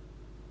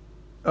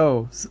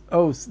 Oh,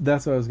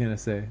 that's what I was gonna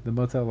say. The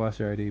motel lost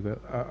her ID, but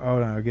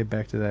hold on, I'll get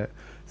back to that.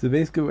 So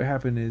basically, what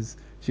happened is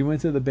she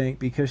went to the bank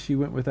because she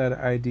went without an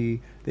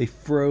ID. They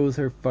froze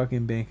her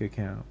fucking bank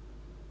account.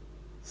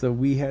 So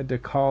we had to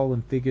call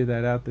and figure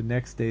that out the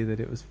next day that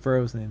it was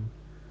frozen.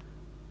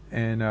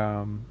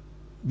 And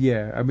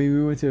yeah, I mean,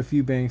 we went to a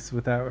few banks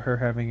without her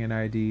having an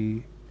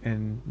ID,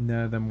 and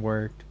none of them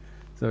worked.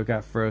 So it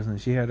got frozen.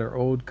 She had her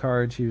old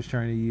card. She was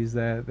trying to use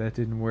that. That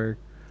didn't work.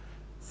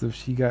 So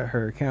she got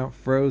her account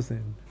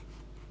frozen.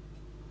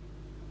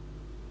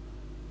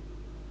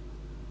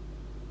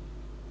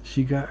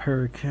 She got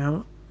her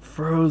account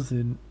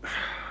frozen.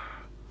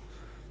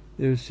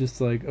 It was just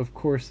like, of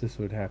course this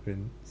would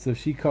happen. So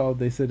she called.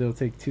 They said it'll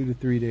take 2 to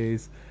 3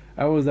 days.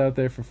 I was out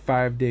there for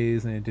 5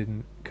 days and it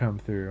didn't come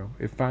through.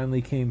 It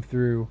finally came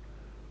through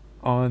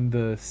on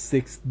the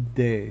 6th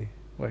day.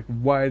 Like,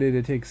 why did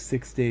it take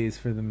 6 days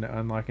for them to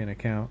unlock an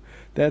account?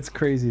 That's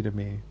crazy to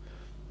me.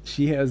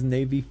 She has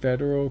Navy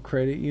Federal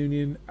Credit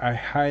Union. I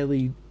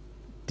highly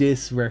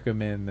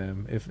disrecommend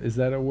them. Is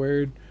that a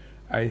word?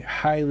 I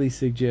highly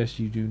suggest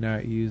you do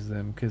not use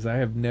them, because I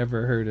have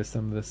never heard of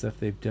some of the stuff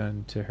they've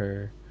done to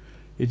her.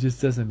 It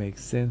just doesn't make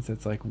sense.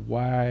 It's like,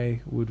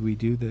 why would we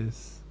do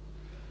this?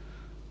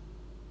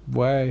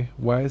 Why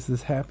is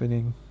this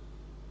happening?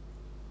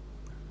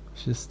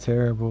 It's just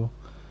terrible.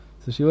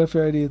 So she left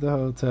her ID at the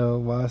hotel,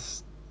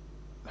 lost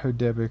her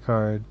debit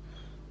card.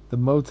 The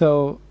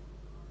motel,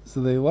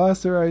 so they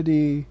lost her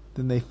ID,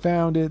 then they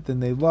found it, then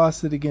they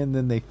lost it again,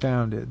 then they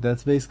found it.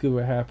 That's basically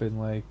what happened.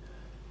 Like,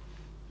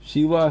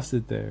 she lost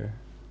it there.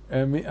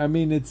 I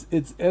mean, it's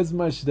as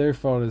much their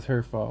fault as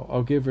her fault.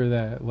 I'll give her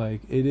that. Like,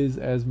 it is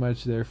as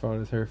much their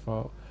fault as her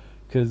fault,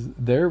 because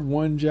their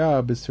one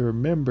job is to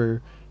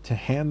remember to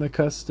hand the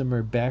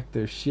customer back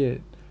their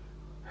shit.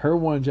 Her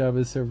one job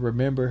is to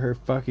remember her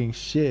fucking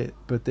shit.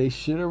 But they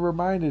should have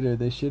reminded her.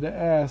 They should have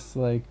asked,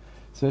 like,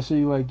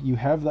 especially, like, you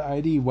have the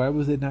ID. Why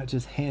was it not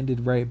just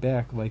handed right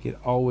back like it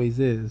always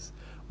is?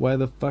 Why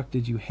the fuck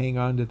did you hang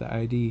on to the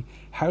ID?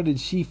 How did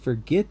she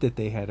forget that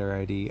they had her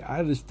ID?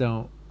 I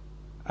don't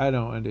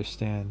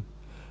understand.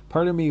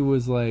 Part of me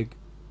was like,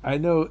 I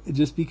know,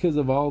 just because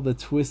of all the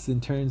twists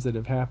and turns that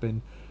have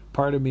happened,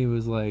 part of me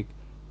was like,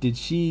 did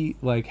she,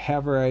 like,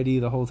 have her ID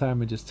the whole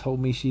time and just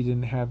told me she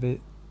didn't have it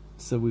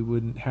so we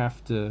wouldn't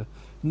have to?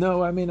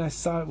 No, I mean, I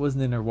saw it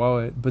wasn't in her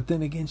wallet, but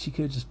then again, she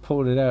could have just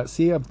pulled it out.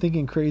 See, I'm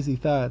thinking crazy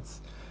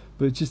thoughts,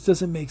 but it just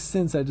doesn't make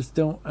sense. I just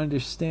don't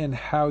understand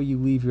how you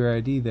leave your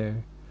ID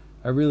there.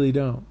 I really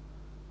don't.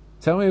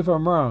 Tell me if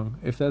I'm wrong,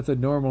 if that's a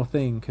normal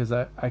thing, because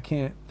I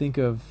can't think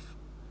of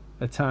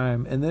a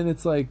time. And then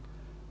it's like,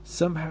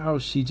 somehow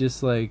she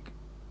just, like,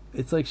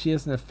 it's like she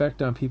has an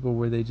effect on people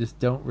where they just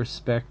don't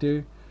respect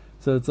her.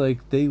 So it's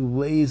like they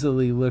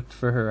lazily looked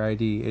for her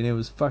ID, and it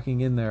was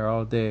fucking in there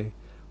all day.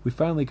 We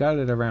finally got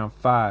it around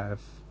 5,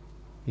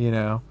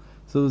 So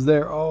it was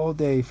there all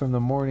day from the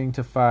morning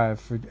to 5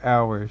 for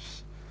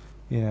hours,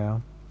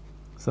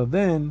 So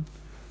then,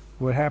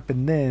 what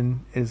happened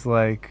then is,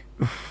 like,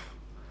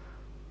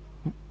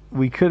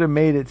 we could have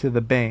made it to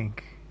the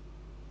bank.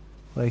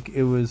 Like,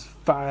 it was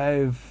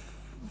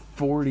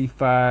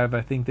 5:45.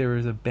 I think there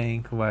was a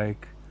bank,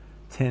 like,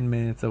 10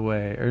 minutes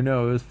away. Or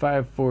no, it was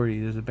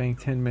 5:40. There's a bank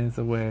 10 minutes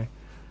away.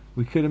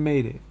 We could have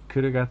made it.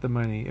 Could have got the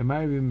money. It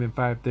might have even been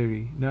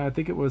 5:30. No, I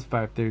think it was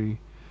 5:30,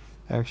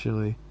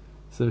 actually.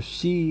 So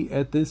she,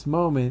 at this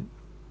moment,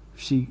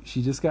 she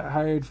just got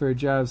hired for a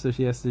job, so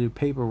she has to do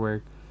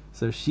paperwork.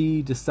 So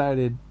she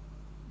decided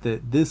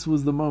that this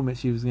was the moment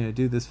she was going to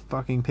do this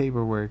fucking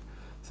paperwork.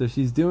 So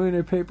she's doing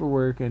her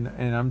paperwork, and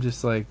I'm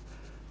just like,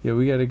 yeah,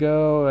 we got to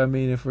go. I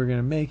mean, if we're going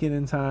to make it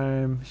in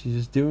time. She's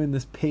just doing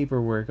this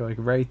paperwork, like,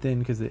 right then,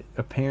 because it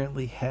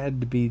apparently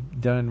had to be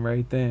done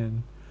right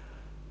then.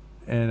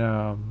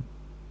 and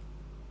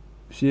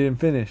she didn't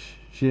finish.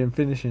 She didn't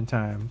finish in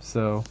time,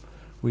 so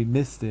we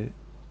missed it.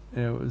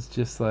 And it was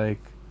just like,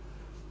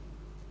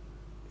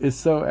 it's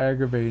so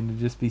aggravating to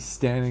just be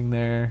standing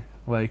there,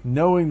 like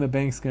knowing the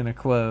bank's gonna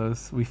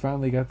close. We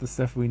finally got the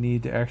stuff we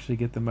need to actually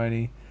get the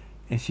money,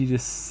 and she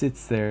just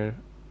sits there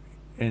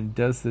and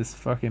does this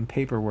fucking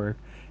paperwork,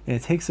 and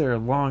it takes her a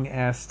long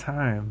ass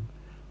time.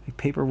 Like,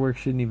 paperwork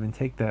shouldn't even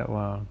take that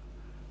long,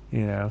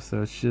 you know.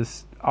 So it's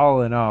just,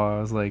 all in all, I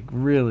was like,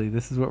 really,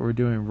 this is what we're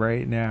doing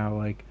right now?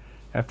 Like,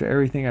 after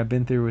everything I've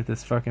been through with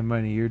this fucking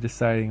money, you're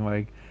deciding,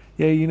 like,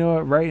 yeah, you know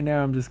what, right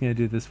now I'm just gonna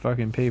do this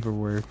fucking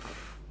paperwork.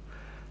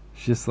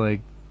 It's just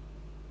like,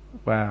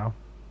 wow.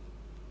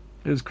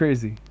 It was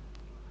crazy,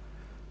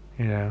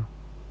 you know.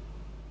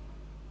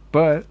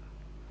 But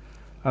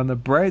on the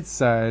bright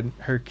side,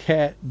 her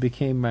cat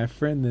became my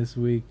friend this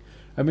week.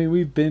 I mean,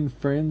 we've been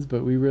friends,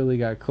 but we really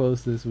got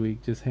close this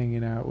week just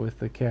hanging out with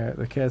the cat.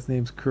 The cat's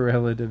name's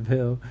Cruella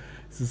DeVille.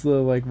 It's this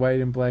little, like, white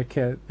and black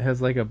cat. It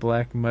has, like, a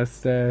black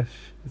mustache.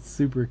 It's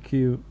super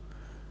cute.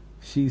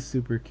 She's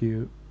super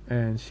cute.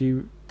 And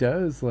she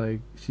does, like,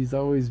 she's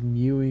always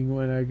mewing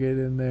when I get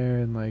in there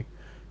and, like,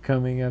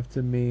 coming up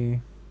to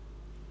me.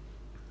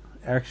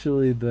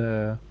 Actually,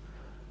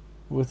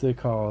 what's it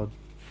called?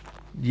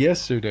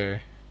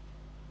 Yesterday,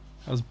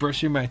 I was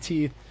brushing my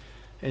teeth,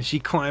 and she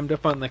climbed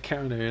up on the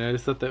counter, and I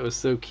just thought that was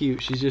so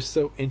cute. She's just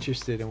so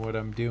interested in what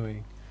I'm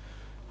doing,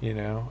 you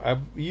know.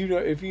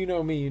 If you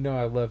know me, you know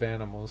I love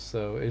animals,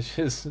 so it's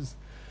just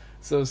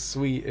so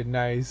sweet and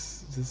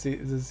nice to see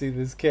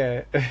this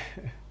cat.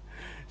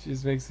 She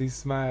just makes me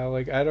smile.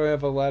 Like, I don't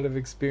have a lot of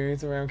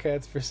experience around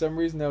cats. For some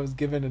reason, I was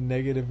given a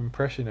negative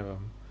impression of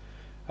them.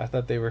 I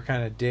thought they were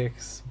kind of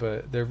dicks,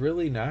 but they're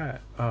really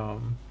not.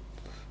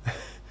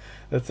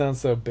 That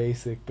sounds so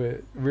basic,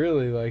 but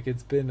really, like,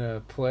 it's been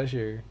a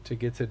pleasure to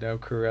get to know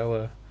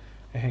Corella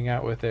and hang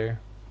out with her.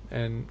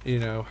 And, you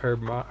know, her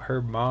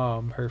fur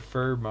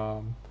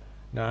mom,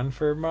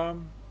 non-fur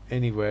mom?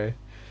 Anyway,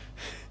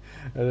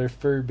 they're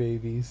fur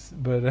babies.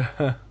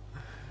 But,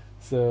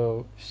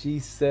 so she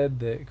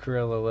said that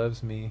Corella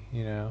loves me,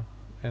 you know,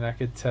 and I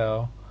could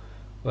tell.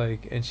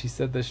 Like, and she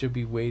said that she'll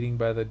be waiting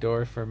by the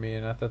door for me,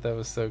 and I thought that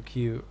was so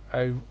cute.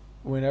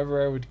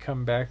 Whenever I would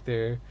come back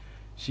there,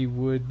 she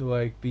would,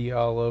 like, be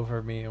all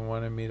over me and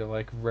wanted me to,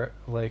 like,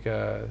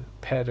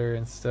 pet her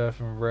and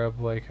stuff and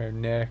rub, like, her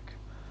neck.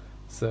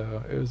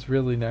 So it was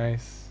really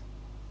nice,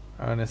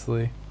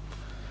 honestly.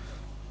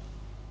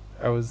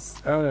 I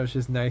don't know, it's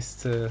just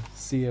nice to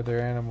see other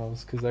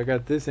animals, because I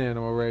got this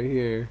animal right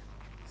here.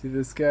 See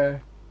this guy?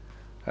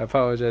 I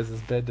apologize,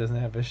 this bed doesn't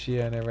have a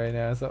sheet on it right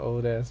now. It's an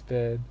old ass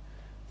bed,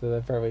 so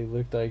that probably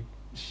looked like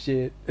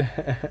shit.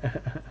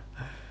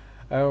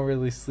 I don't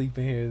really sleep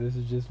in here. This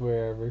is just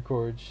where I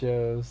record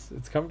shows.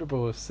 It's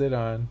comfortable to sit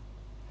on,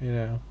 you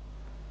know.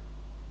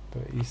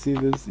 But you see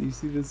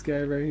this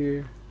guy right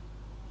here?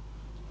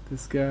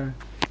 This guy?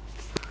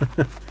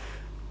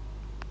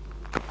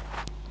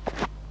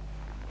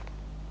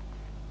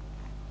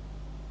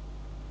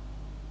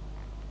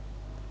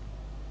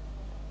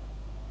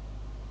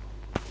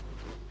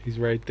 He's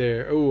right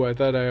there. Oh, I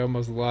thought I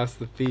almost lost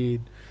the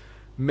feed.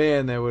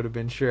 Man, that would have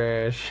been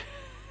trash.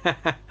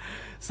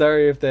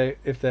 Sorry if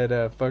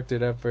that fucked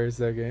it up for a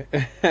second.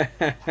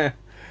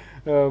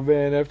 Oh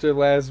man, after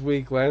last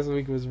week was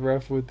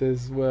rough with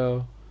this.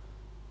 Well,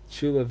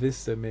 Chula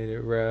Vista made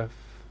it rough.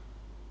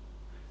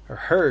 Or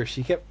her,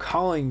 she kept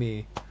calling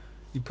me.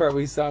 You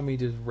probably saw me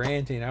just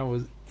ranting. I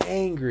was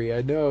angry.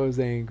 I know I was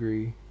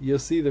angry. You'll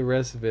see the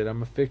rest of it. I'm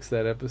gonna fix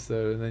that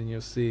episode, and then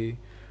you'll see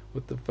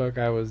what the fuck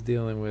I was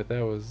dealing with.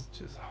 That was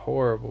just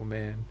horrible,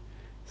 man.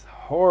 It's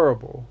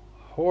horrible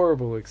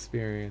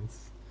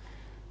experience.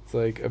 It's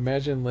like,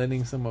 imagine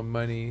lending someone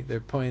money, they're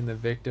playing the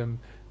victim,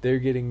 they're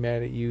getting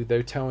mad at you,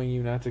 they're telling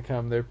you not to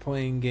come, they're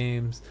playing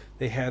games,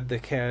 they had the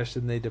cash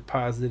and they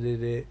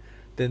deposited it,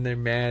 then they're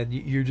mad,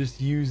 you're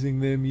just using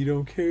them, you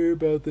don't care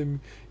about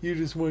them, you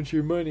just want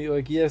your money.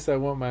 Like, yes, I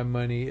want my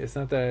money, it's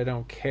not that I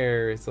don't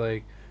care, it's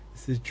like,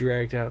 this is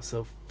dragged out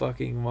so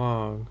fucking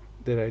long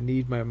that I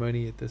need my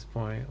money at this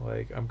point.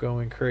 Like, I'm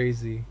going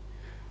crazy,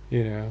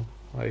 you know.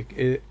 Like,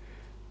 it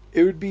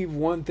would be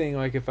one thing,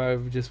 like, if I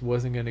just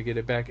wasn't going to get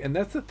it back. And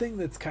that's the thing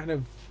that's kind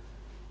of,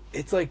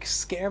 it's like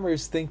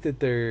scammers think that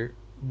they're,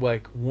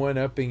 like,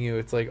 one-upping you.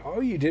 It's like,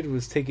 all you did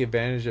was take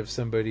advantage of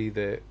somebody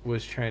that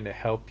was trying to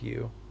help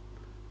you.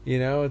 You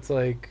know, it's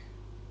like,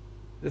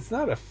 it's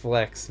not a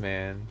flex,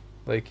 man.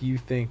 Like, you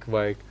think,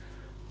 like,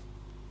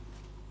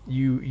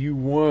 you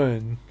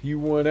won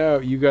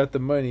out, you got the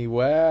money,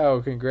 wow,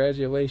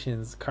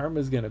 congratulations,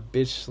 karma's gonna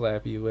bitch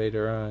slap you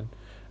later on.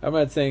 I'm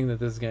not saying that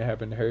this is gonna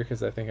happen to her,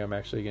 because I think I'm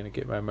actually gonna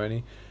get my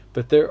money,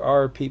 but there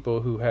are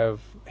people who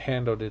have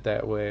handled it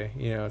that way.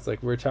 You know, it's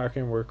like, we're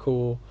talking, we're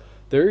cool,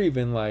 they're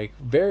even, like,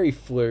 very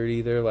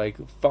flirty, they're, like,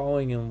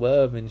 falling in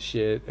love and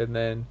shit, and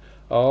then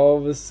all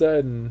of a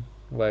sudden,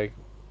 like,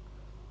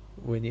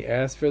 when you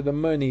ask for the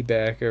money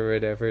back or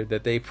whatever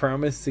that they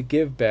promise to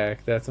give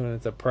back, that's when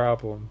it's a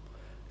problem.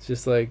 It's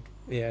just like,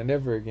 yeah,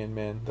 never again,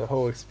 man. The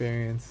whole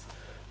experience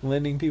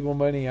lending people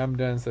money, I'm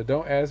done. So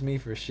don't ask me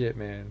for shit,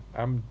 man.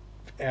 I'm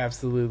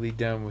absolutely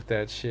done with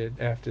that shit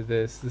after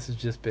this. This has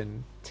just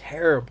been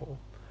terrible.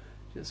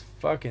 Just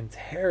fucking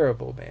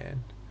terrible,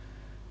 man.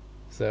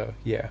 So,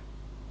 yeah.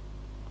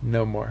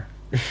 No more.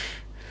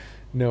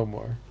 No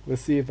more.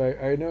 Let's see if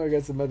I know I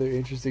got some other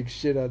interesting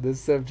shit on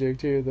this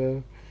subject here,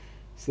 though.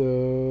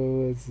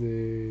 So, let's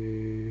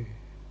see.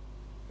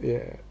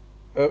 Yeah.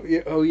 Oh,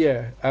 yeah. Oh,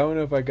 yeah. I don't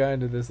know if I got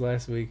into this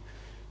last week,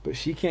 but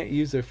she can't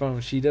use her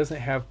phone. She doesn't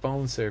have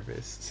phone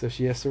service, so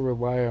she has to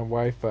rely on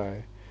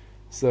Wi-Fi.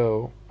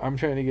 So I'm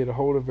trying to get a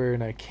hold of her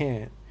and I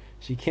can't.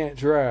 She can't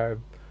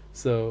drive,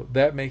 so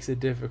that makes it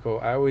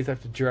difficult. I always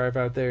have to drive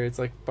out there. It's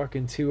like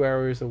fucking 2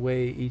 hours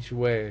away each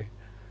way.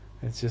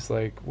 It's just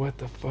like, what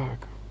the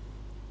fuck?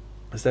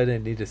 So I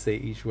didn't need to say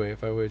each way.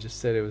 If I would have just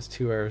said it was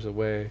 2 hours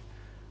away,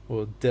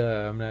 well,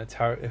 duh. I'm not.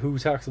 Who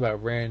talks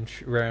about round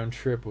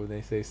trip when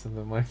they say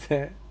something like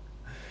that?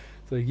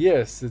 It's like,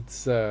 yes,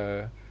 it's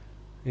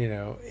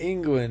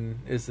England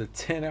is a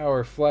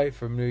 10-hour flight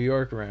from New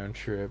York round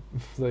trip.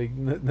 Like,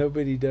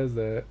 nobody does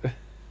that. I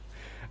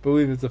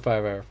believe it's a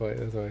 5-hour flight.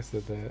 That's why I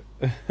said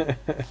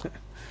that.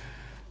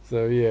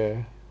 So,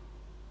 yeah.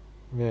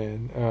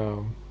 Man,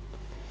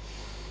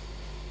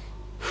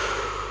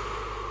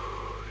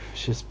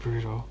 it's just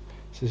brutal.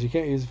 So she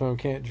can't use the phone,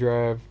 can't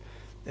drive,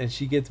 and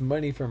she gets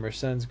money from her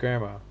son's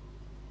grandma.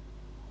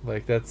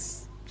 Like,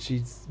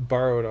 she's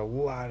borrowed a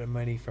lot of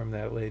money from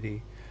that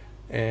lady.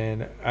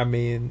 And, I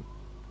mean,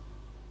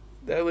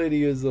 that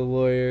lady is a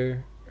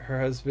lawyer.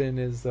 Her husband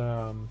is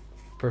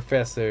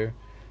professor,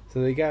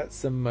 so they got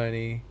some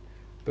money.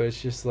 But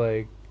it's just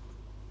like,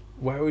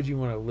 why would you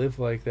want to live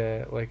like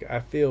that? Like,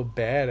 I feel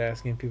bad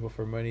asking people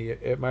for money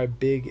at my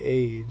big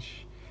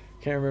age.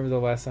 Can't remember the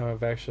last time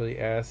I've actually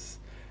asked.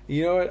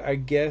 You know what? I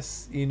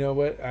guess, you know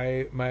what?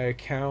 My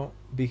account,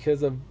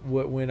 because of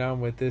what went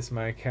on with this,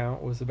 my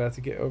account was about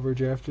to get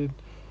overdrafted.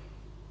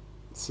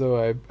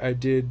 So I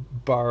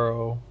did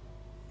borrow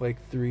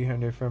like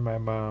 300 from my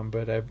mom,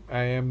 but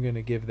I am going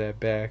to give that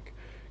back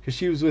because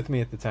she was with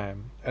me at the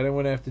time. I didn't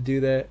want to have to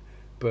do that,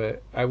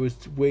 but I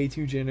was way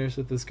too generous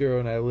with this girl,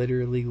 and I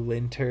literally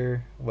lent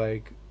her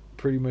like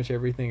pretty much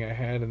everything I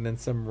had, and then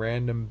some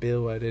random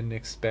bill I didn't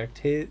expect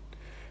hit.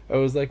 I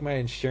was like, my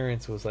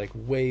insurance was like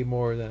way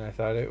more than I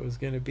thought it was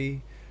going to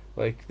be.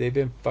 Like, they've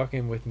been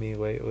fucking with me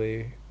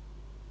lately,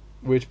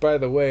 which, by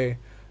the way,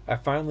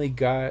 I've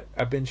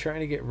been trying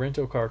to get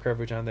rental car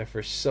coverage on there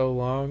for so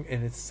long,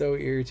 and it's so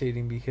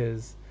irritating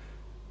because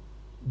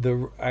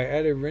I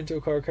added rental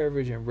car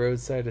coverage and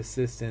roadside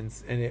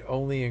assistance, and it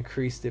only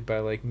increased it by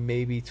like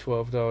maybe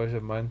 $12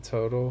 a month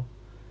total.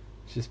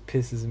 It just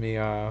pisses me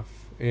off,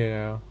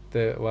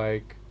 that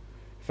like,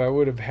 if I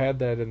would have had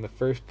that in the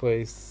first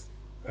place,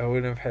 I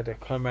wouldn't have had to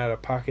come out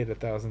of pocket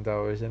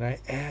 $1,000. And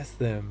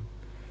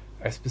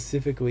I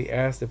specifically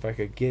asked if I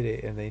could get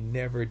it, and they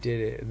never did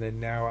it. And then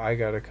now I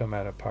gotta come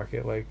out of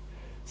pocket. Like,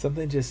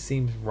 something just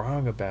seems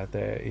wrong about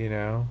that,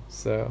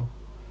 So,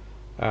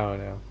 I don't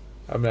know.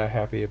 I'm not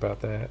happy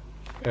about that.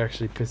 It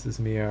actually pisses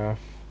me off.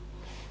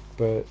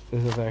 But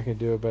there's nothing I can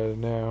do about it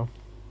now.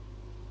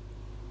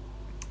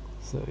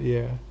 So,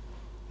 yeah.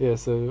 Yeah,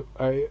 so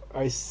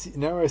I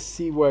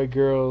see why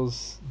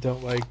girls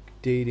don't like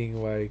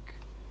dating, like,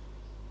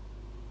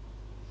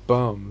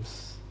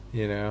 bums,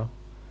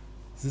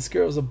 This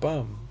girl's a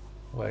bum.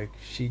 Like,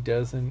 she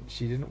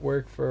didn't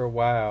work for a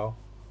while.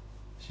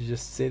 She's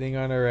just sitting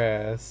on her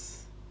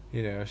ass.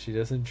 She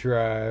doesn't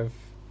drive.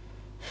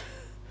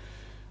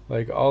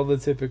 Like, all the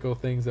typical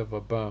things of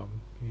a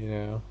bum,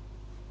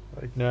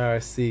 Like, now I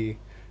see.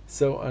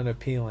 So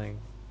unappealing.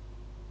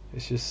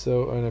 It's just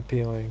so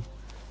unappealing.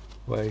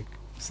 Like,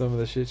 some of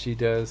the shit she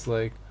does,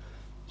 like,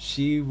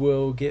 she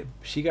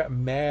got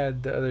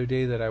mad the other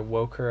day that I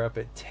woke her up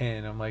at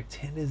 10. I'm like,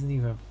 10 isn't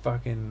even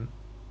fucking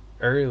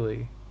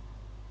early.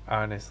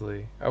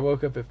 Honestly, I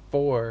woke up at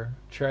 4.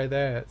 Try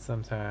that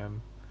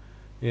sometime.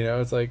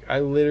 It's like, I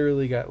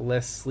literally got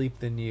less sleep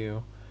than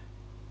you,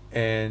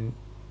 and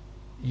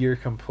you're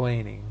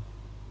complaining.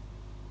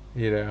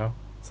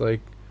 It's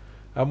like,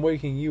 I'm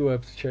waking you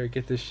up to try to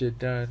get this shit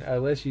done. I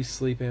let you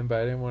sleep in,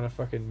 but I didn't want to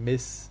fucking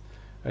miss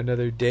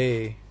another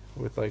day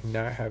with like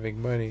not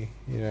having money.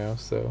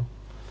 So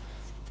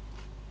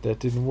that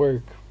didn't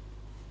work.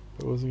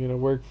 It wasn't gonna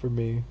work for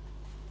me.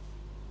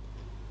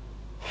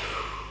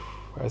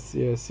 I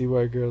see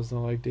why girls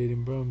don't like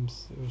dating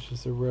bums.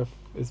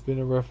 It's been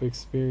a rough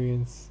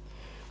experience.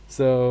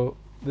 So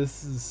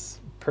this is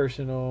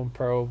personal, and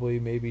probably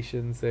maybe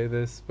shouldn't say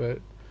this, but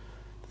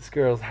this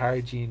girl's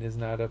hygiene is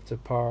not up to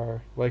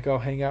par. Like, I'll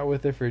hang out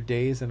with her for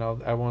days and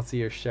I won't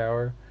see her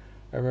shower.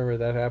 I remember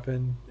that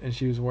happened, and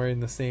she was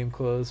wearing the same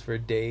clothes for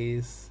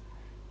days.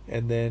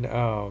 And then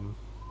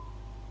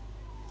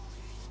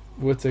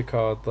what's it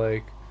called?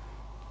 Like,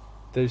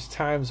 there's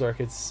times where I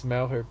could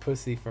smell her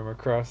pussy from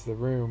across the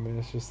room, and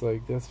it's just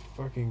like, that's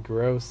fucking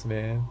gross,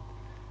 man.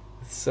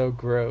 It's so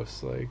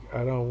gross. Like,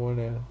 I don't want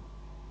to.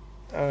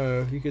 I don't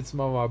know, if you could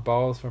smell my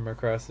balls from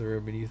across the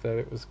room and you thought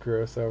it was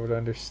gross, I would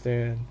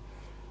understand.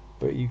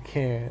 But you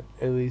can't.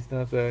 At least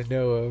not that I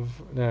know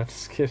of. No,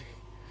 just kidding.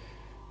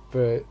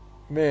 But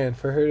man,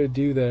 for her to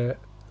do that,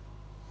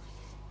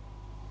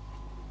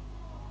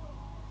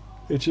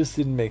 it just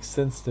didn't make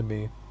sense to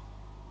me.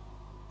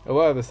 A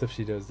lot of the stuff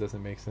she does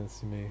doesn't make sense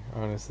to me,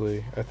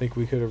 honestly. I think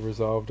we could have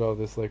resolved all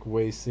this like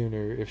way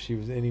sooner if she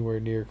was anywhere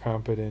near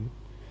competent,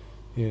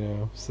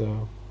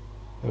 so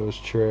that was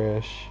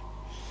trash.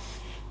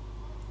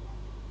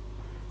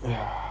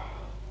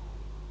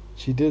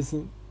 She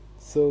doesn't,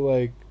 so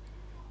like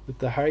with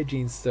the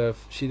hygiene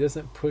stuff, she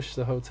doesn't push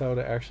the hotel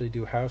to actually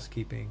do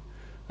housekeeping.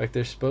 Like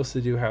they're supposed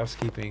to do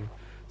housekeeping.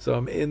 So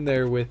I'm in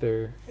there with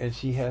her and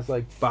she has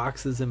like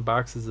boxes and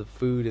boxes of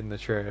food in the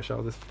trash,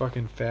 all this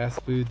fucking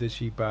fast food that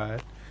she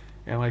bought.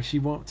 And like she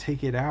won't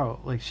take it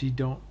out. Like she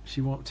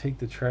won't take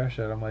the trash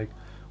out. I'm like,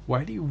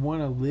 why do you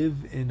want to live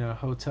in a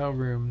hotel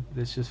room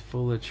that's just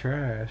full of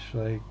trash?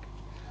 Like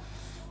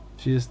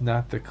she's just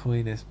not the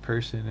cleanest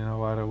person in a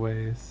lot of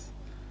ways.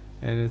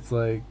 And it's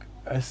like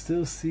I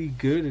still see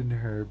good in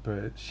her,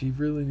 but she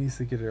really needs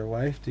to get her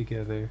life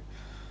together.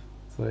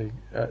 It's like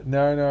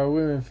now I know how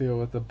women feel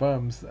with the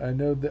bums. I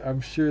know that I'm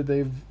sure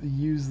they've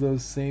used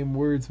those same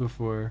words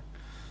before.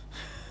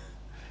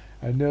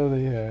 I know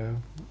they have.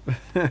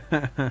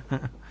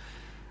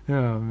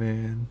 Oh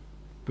man,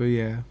 but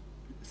yeah.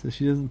 So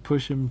she doesn't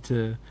push him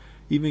to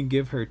even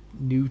give her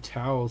new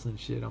towels and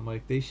shit. I'm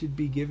like, they should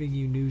be giving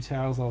you new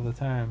towels all the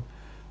time.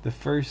 The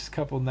first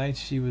couple nights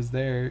she was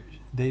there,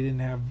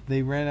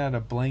 they ran out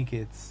of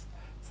blankets.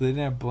 So they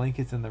didn't have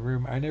blankets in the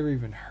room. I never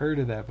even heard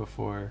of that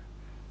before.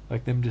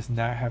 Like them just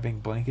not having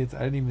blankets. I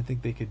didn't even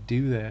think they could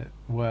do that.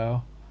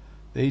 Well,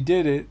 they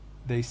did it.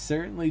 They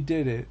certainly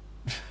did it.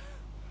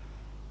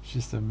 It's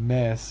just a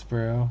mess,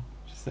 bro.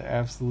 Just an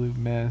absolute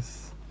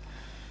mess.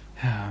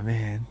 Oh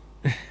man.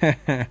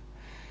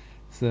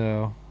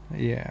 So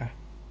yeah,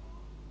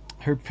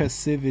 her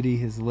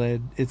passivity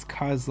it's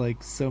caused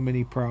like so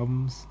many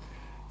problems.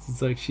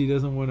 It's like she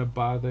doesn't want to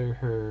bother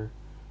her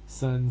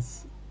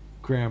son's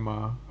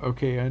grandma.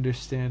 Okay,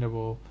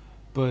 understandable.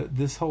 But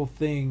this whole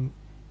thing,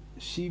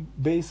 she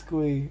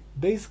basically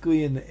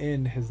in the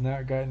end has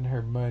not gotten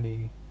her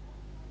money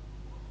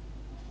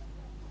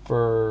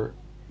for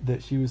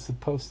that she was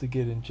supposed to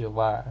get in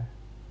July.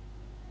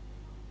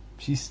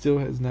 She still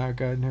has not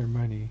gotten her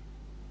money.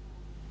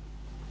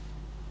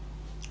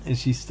 And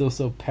she's still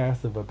so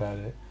passive about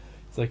it.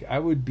 It's like I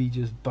would be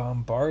just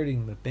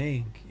bombarding the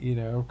bank,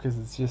 because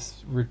it's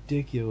just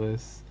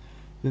ridiculous.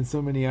 Then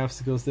so many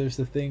obstacles. There's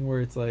the thing where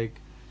it's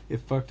like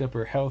it fucked up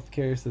her health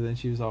care, so then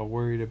she was all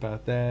worried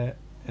about that,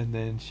 and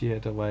then she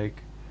had to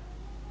like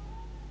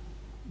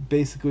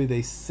basically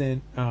they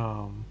sent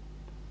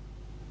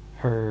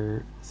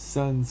her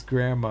son's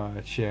grandma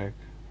a check,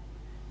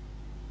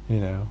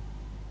 and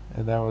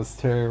that was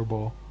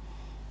terrible.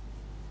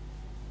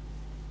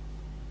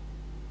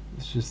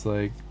 It's just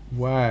like,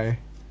 why?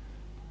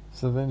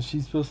 So then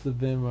she's supposed to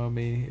Venmo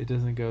me. It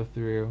doesn't go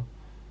through.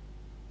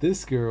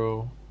 This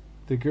girl,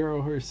 the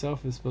girl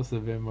herself is supposed to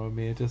Venmo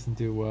me. It doesn't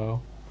do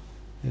well.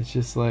 It's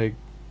just like,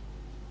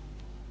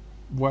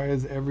 why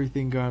has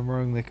everything gone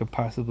wrong that could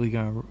possibly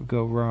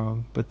go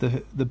wrong? But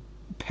the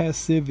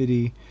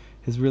passivity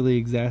has really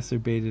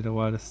exacerbated a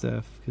lot of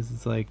stuff. Because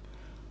it's like,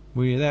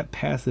 when you're that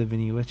passive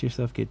and you let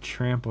yourself get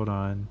trampled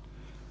on,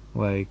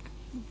 like,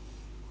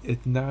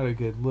 it's not a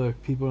good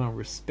look. People don't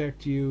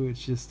respect you.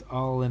 It's just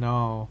all in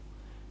all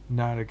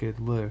not a good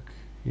look,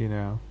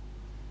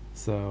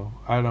 So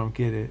I don't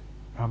get it.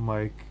 I'm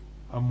like,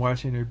 I'm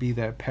watching her be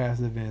that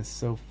passive and it's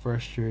so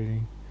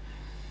frustrating.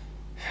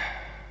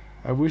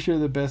 I wish her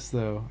the best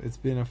though. It's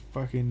been a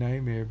fucking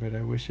nightmare, but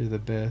I wish her the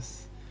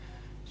best.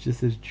 It's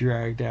just has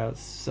dragged out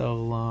so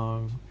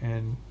long,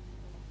 and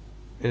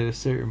at a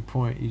certain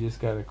point you just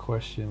gotta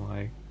question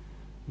like,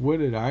 what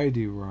did I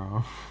do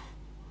wrong?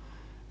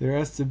 There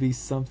has to be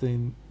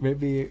something.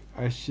 Maybe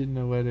I shouldn't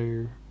have let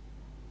her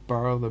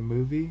borrow the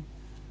movie.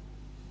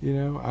 I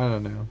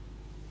don't know.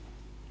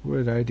 What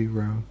did I do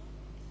wrong?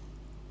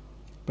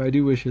 But I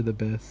do wish her the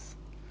best.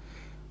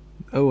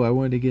 Oh, I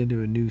wanted to get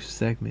into a new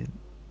segment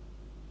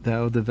that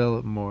will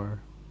develop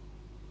more.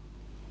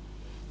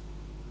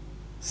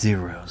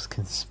 Zero's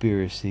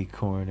Conspiracy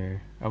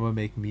Corner. I'm gonna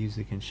make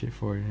music and shit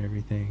for it and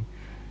everything.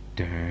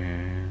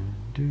 Dun,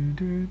 dun,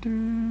 dun,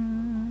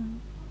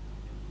 dun.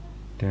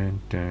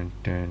 Dun, dun,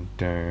 dun,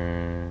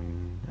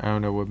 dun. I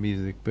don't know what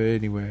music, but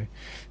anyway.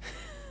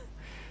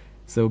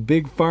 So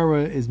Big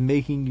Pharma is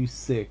making you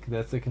sick.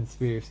 That's a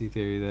conspiracy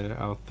theory that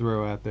I'll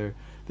throw out there.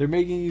 They're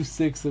making you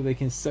sick so they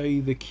can sell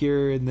you the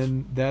cure, and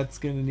then that's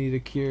going to need a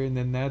cure, and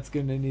then that's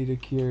going to need a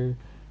cure.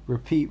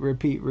 Repeat,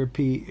 repeat,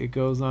 repeat. It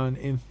goes on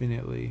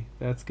infinitely.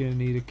 That's going to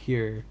need a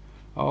cure.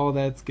 All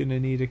that's going to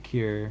need a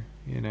cure,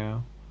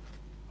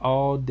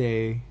 All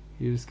day.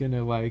 You're just going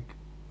to like,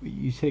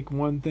 you take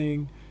one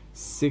thing,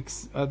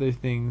 6 other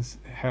things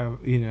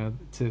have,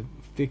 to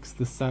fix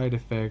the side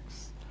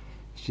effects.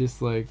 It's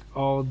just like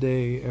all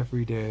day,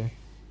 every day.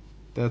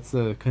 That's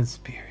a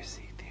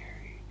conspiracy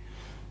theory.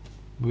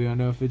 We don't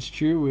know if it's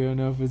true. We don't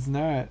know if it's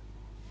not.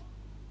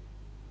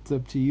 It's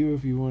up to you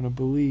if you want to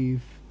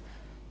believe.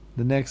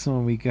 The next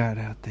one we got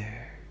out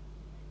there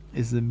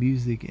is the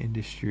music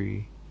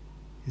industry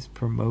is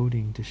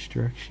promoting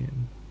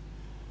destruction.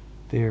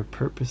 They are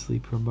purposely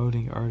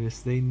promoting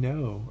artists they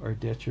know are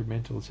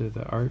detrimental to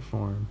the art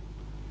form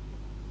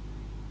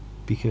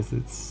because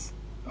it's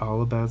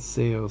all about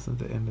sales at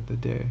the end of the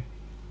day.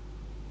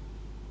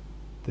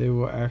 They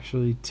will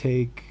actually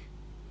take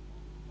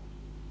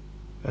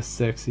a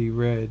Sexy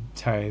Red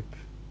type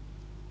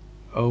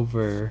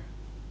over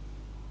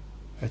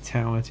a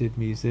talented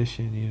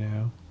musician, you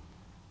know.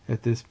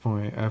 At this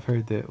point, I've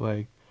heard that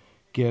like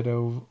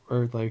ghetto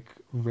or like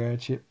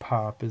ratchet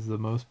pop is the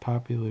most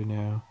popular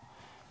now.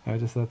 I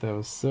just thought that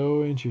was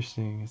so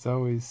interesting. It's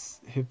always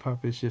hip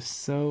hop is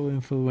just so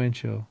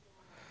influential.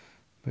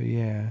 But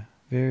yeah,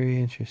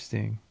 very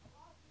interesting.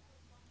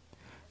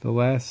 The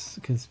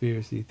last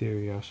conspiracy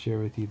theory I'll share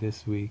with you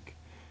this week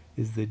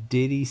is the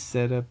Diddy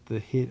set up the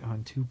hit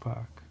on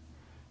Tupac.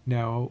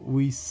 Now,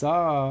 we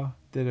saw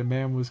that a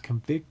man was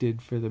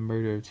convicted for the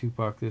murder of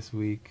Tupac this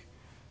week,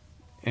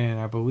 and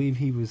I believe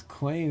he was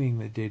claiming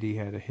that Diddy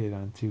had a hit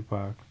on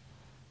Tupac.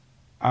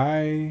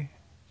 I,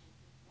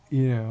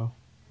 you know,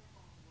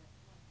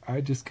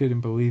 I just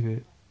couldn't believe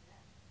it,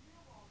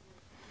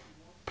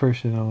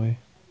 personally.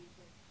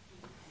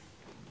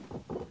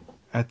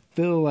 I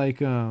feel like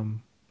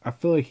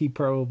he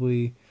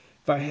probably,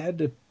 if I had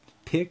to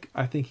pick,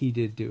 I think he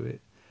did do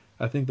it.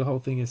 I think the whole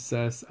thing is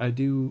sus. I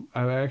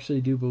actually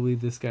do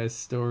believe this guy's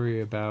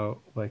story about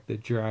like the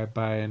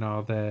drive-by and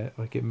all that.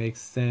 Like it makes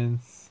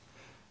sense.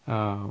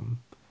 And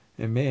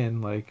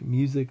man, like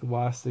music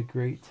lost a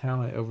great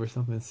talent over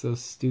something so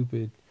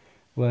stupid.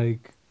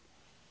 Like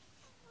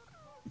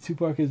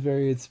Tupac is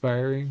very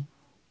inspiring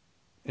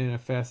and a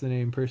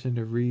fascinating person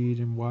to read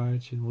and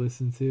watch and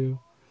listen to,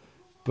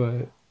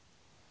 but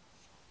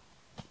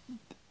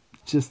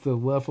just the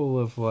level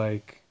of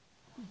like,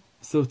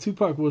 so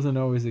Tupac wasn't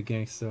always a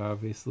gangster,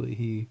 obviously.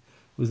 He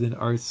was in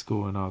art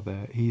school and all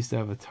that. He used to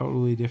have a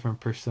totally different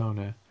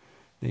persona.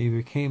 Then he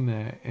became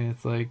that, and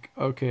it's like,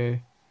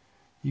 okay,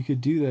 you could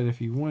do that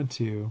if you want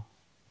to,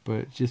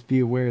 but just be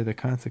aware of the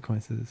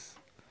consequences,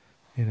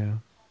 you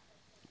know.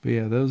 But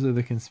yeah, those are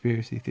the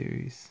conspiracy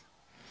theories.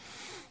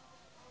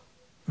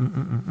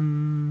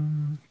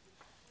 And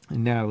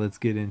now let's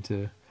get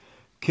into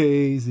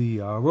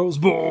KZRO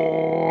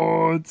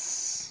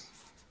Sports.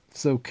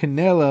 So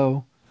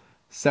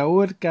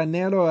Saul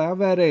Canelo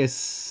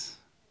Alvarez,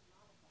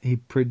 he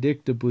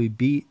predictably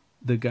beat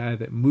the guy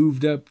that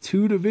moved up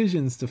 2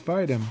 divisions to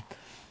fight him.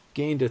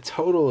 Gained a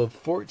total of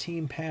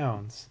 14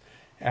 pounds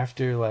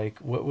after like,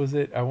 what was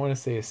it? I want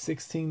to say a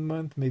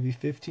 16-month, maybe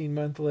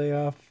 15-month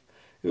layoff.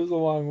 It was a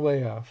long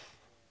layoff.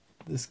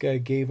 This guy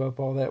gave up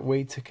all that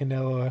weight to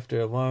Canelo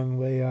after a long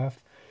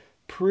layoff.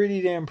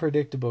 Pretty damn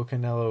predictable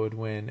Canelo would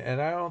win.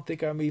 And I don't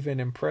think I'm even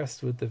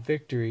impressed with the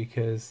victory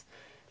because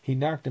he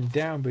knocked him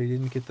down, but he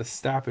didn't get the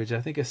stoppage.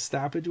 I think a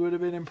stoppage would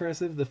have been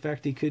impressive. The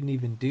fact he couldn't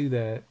even do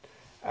that,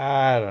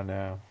 I don't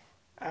know.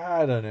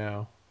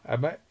 I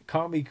might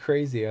call me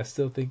crazy. I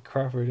still think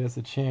Crawford has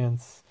a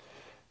chance.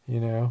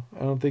 You know, I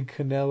don't think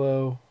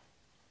Canelo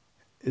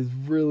is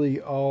really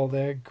all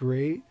that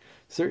great.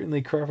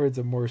 Certainly Crawford's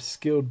a more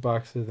skilled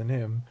boxer than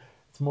him.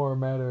 It's more a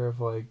matter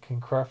of like,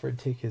 can Crawford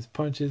take his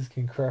punches?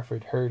 Can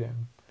Crawford hurt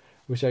him?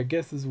 Which I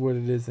guess is what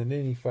it is in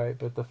any fight,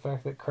 but the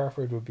fact that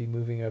Crawford would be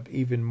moving up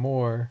even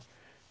more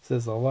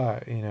says a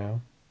lot, you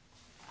know.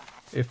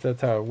 If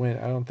that's how it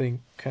went, I don't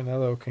think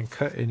Canelo can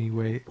cut any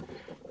weight.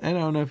 I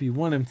don't know if you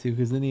want him to,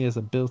 because then he has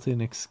a built-in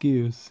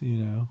excuse,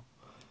 you know.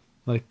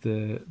 Like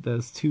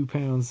those 2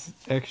 pounds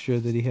extra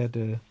that he had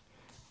to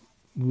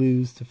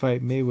lose to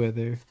fight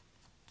Mayweather.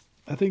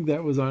 I think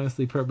that was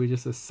honestly probably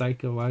just a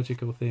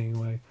psychological thing.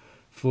 Like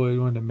Floyd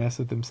wanted to mess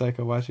with him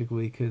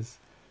psychologically because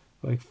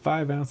like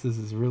 5 ounces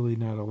is really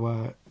not a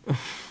lot.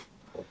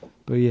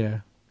 But yeah,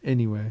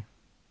 anyway.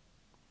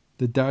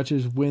 The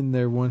Dodgers win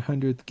their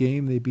 100th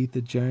game. They beat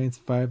the Giants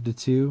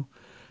 5-2.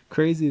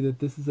 Crazy that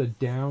this is a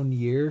down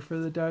year for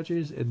the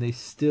Dodgers and they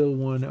still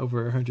won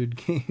over 100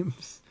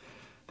 games.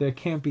 That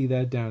can't be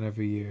that down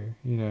every year,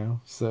 you know?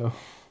 So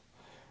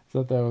I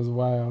thought that was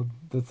wild.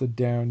 That's a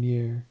down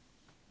year.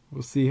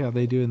 We'll see how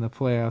they do in the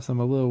playoffs. I'm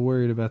a little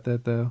worried about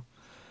that, though.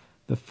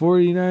 The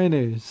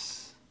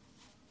 49ers,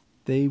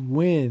 they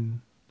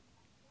win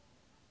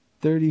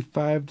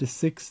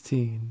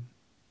 35-16.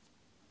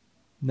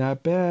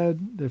 Not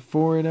bad. They're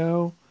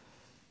 4-0.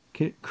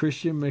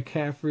 Christian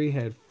McCaffrey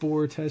had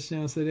 4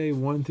 touchdowns today,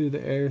 1 through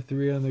the air,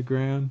 3 on the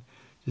ground.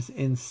 Just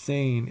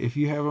insane. If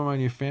you have him on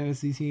your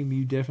fantasy team,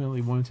 you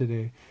definitely won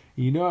today.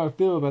 You know how I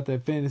feel about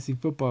that fantasy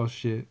football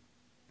shit.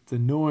 It's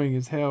annoying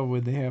as hell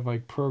when they have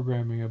like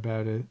programming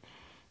about it.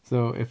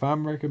 So if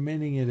I'm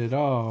recommending it at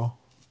all,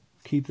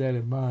 keep that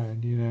in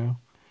mind, you know.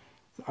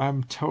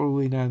 I'm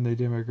totally not in the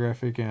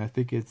demographic, and I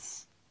think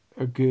it's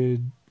a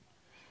good,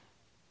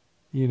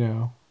 you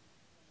know,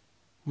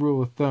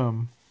 rule of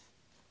thumb.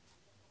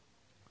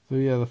 So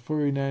yeah, the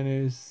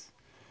 49ers,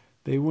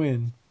 they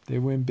win. They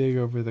win big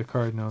over the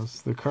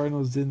Cardinals. The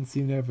Cardinals didn't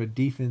seem to have a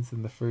defense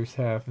in the first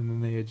half, and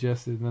then they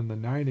adjusted. And then the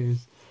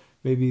Niners,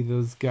 maybe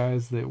those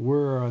guys that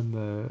were on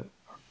the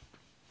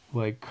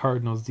like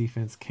Cardinals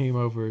defense came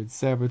over and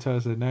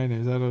sabotaged the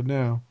Niners. I don't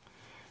know.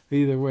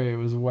 Either way, it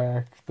was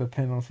whack, the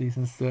penalties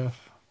and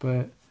stuff.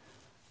 But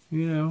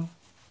you know,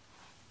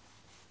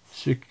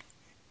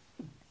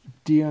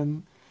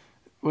 Dion,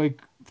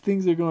 like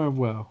things are going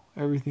well.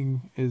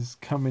 Everything is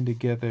coming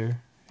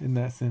together in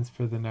that sense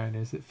for the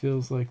Niners. It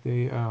feels like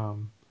they're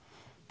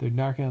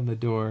knocking on the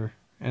door.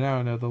 And I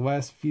don't know, the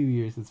last few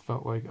years it's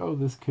felt like, oh,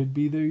 this could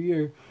be their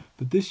year.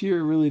 But this year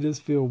it really does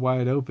feel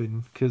wide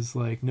open because,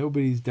 like,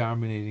 nobody's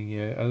dominating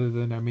yet. Other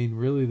than, I mean,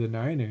 really the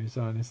Niners,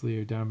 honestly,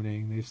 are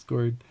dominating. They've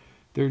scored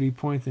 30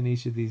 points in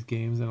each of these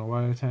games, and a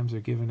lot of times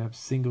they're giving up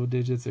single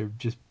digits or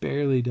just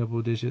barely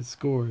double digit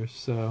scores.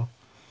 So,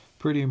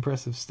 pretty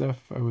impressive stuff,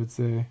 I would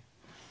say,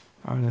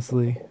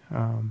 honestly.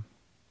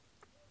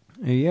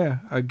 Yeah,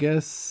 I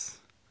guess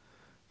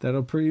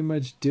that'll pretty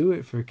much do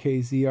it for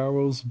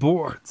KZRO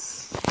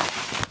Sports.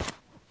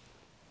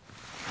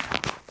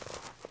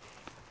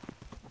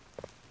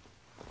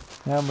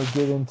 Now I'm going to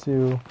get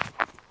into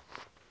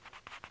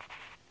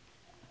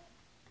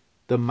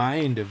the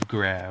mind of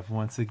Grav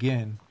once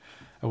again.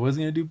 I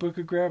wasn't going to do Book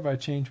of Grav, I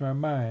changed my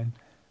mind.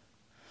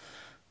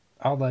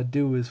 All I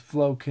do is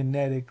flow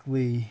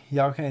kinetically.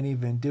 Y'all can't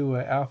even do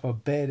it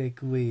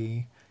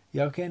alphabetically.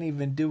 Y'all can't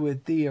even do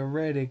it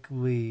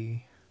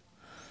theoretically.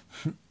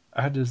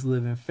 I just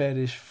live in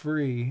fetish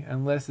free.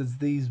 Unless it's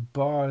these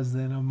bars,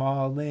 then I'm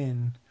all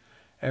in.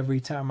 Every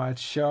time I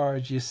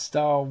charge, you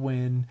stall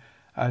when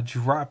I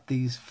drop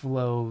these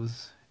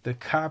flows. The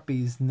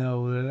copies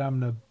know that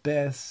I'm the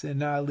best,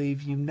 and I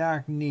leave you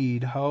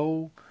knock-kneed,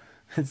 ho.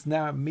 It's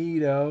not me,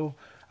 though.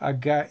 I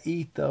got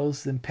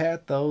ethos and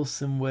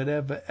pathos and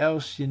whatever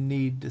else you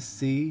need to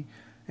see.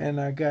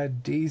 And I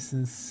got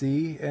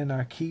decency, and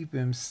I keep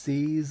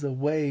MCs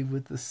away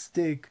with the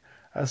stick.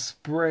 I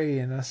spray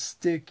and I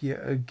stick you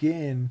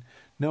again.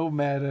 No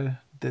matter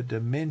the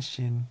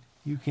dimension,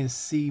 you can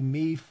see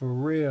me for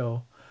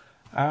real.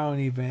 I don't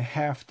even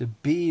have to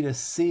be the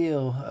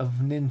seal of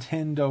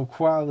Nintendo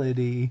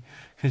quality,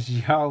 'cause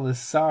y'all are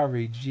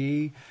sorry,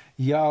 G.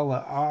 Y'all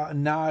are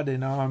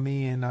nodding on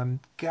me and I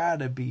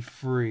gotta be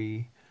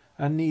free.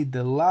 I need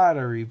the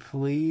lottery,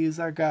 please.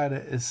 I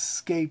gotta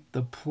escape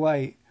the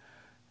plight,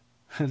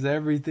 'cause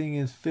everything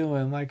is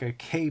feeling like a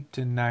cape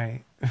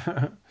tonight.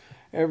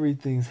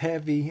 Everything's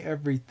heavy,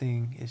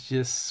 everything is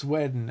just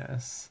sweating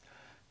us.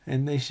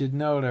 And they should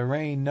know there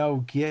ain't no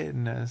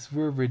getting us.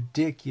 We're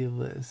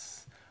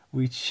ridiculous.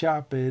 We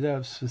chop it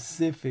up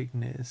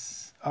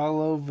specificness.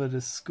 All over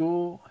the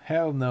school?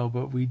 Hell no,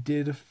 but we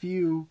did a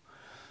few.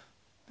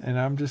 And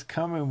I'm just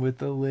coming with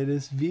the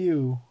latest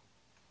view.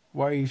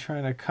 Why are you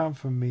trying to come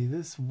for me?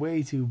 This is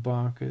way too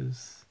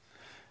bonkers.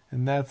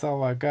 And that's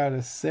all I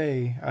gotta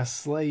say. I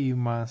slay you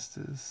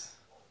monsters.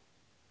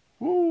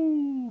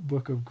 Woo!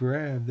 Book of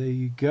Grav, there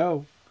you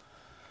go.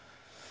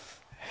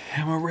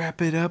 I'm gonna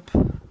wrap it up.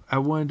 I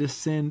wanted to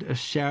send a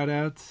shout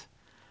out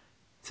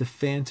to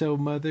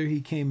Phantom Mother.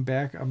 He came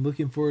back. I'm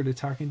looking forward to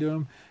talking to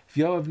him. If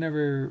y'all have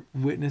never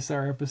witnessed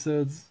our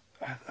episodes,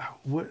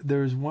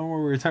 there was one where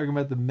we were talking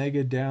about the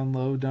mega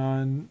download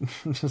on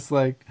just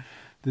like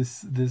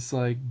this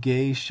like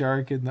gay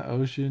shark in the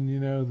ocean, you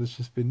know, that's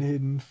just been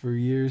hidden for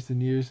years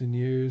and years and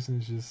years,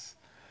 and it's just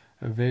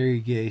a very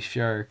gay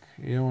shark.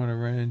 You don't want to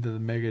run into the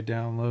mega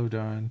download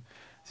on.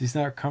 He's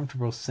not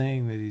comfortable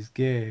saying that he's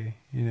gay,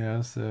 you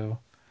know, so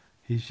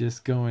he's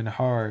just going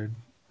hard.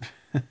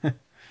 But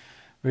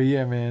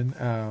yeah,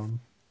 man,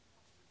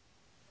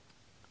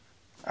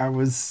 I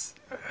was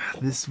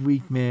this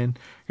week, man.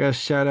 I got a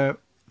shout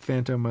out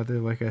Phantom Mother,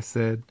 like I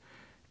said,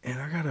 and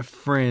I got a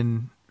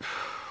friend.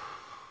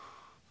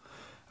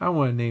 I don't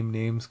want to name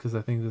names because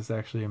I think this is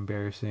actually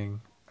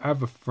embarrassing. I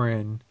have a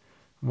friend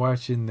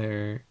watching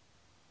their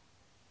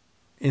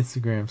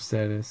Instagram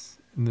status,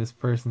 and this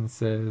person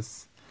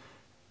says,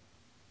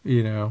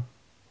 you know,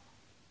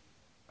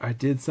 I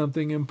did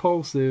something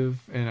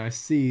impulsive, and I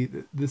see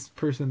that this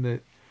person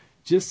that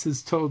just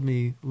has told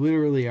me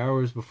literally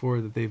hours before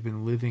that they've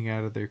been living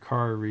out of their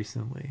car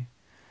recently,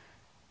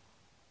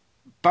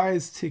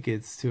 buys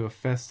tickets to a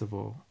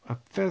festival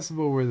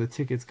where the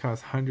tickets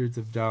cost hundreds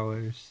of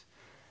dollars,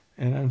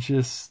 and I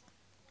just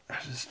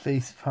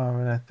face palm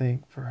and I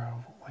think,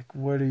 bro, like,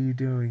 what are you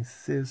doing,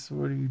 sis?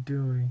 What are you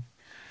doing?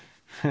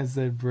 I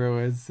said, bro,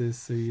 and sis,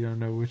 so you don't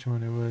know which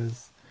one it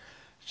was.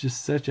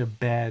 Just such a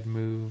bad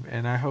move,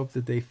 and I hope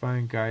that they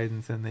find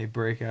guidance and they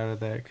break out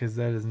of that, because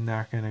that is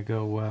not going to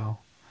go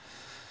well.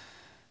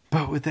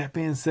 But with that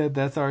being said,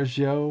 that's our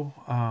show.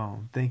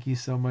 Thank you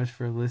so much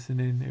for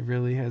listening. It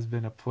really has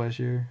been a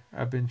pleasure.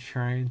 I've been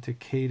trying to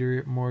cater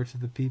it more to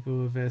the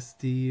people of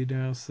SD, you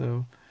know,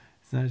 so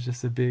it's not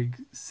just a big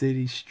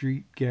city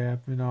street gap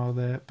and all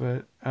that.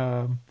 But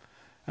I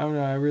don't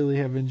know, I really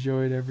have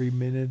enjoyed every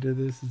minute of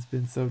this. It's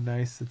been so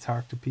nice to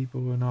talk to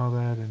people and all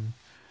that, and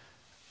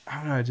I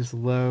don't know, I just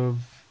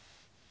love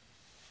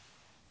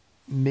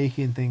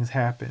making things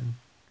happen.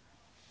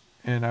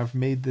 And I've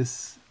made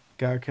this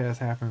Godcast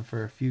happen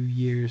for a few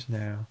years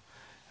now.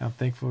 I'm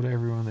thankful to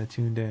everyone that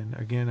tuned in.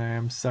 Again, I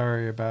am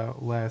sorry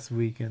about last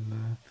week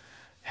and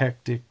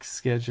hectic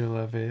schedule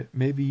of it.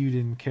 Maybe you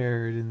didn't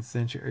care or didn't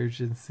sense your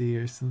urgency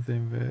or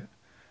something,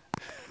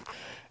 but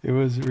it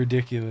was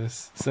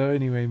ridiculous. So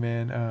anyway,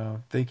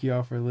 man, thank you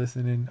all for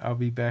listening. I'll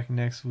be back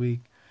next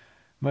week.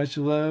 Much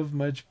love,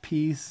 much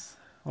peace.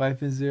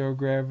 Life in zero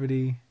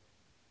gravity.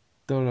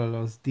 Todos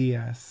los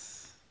días.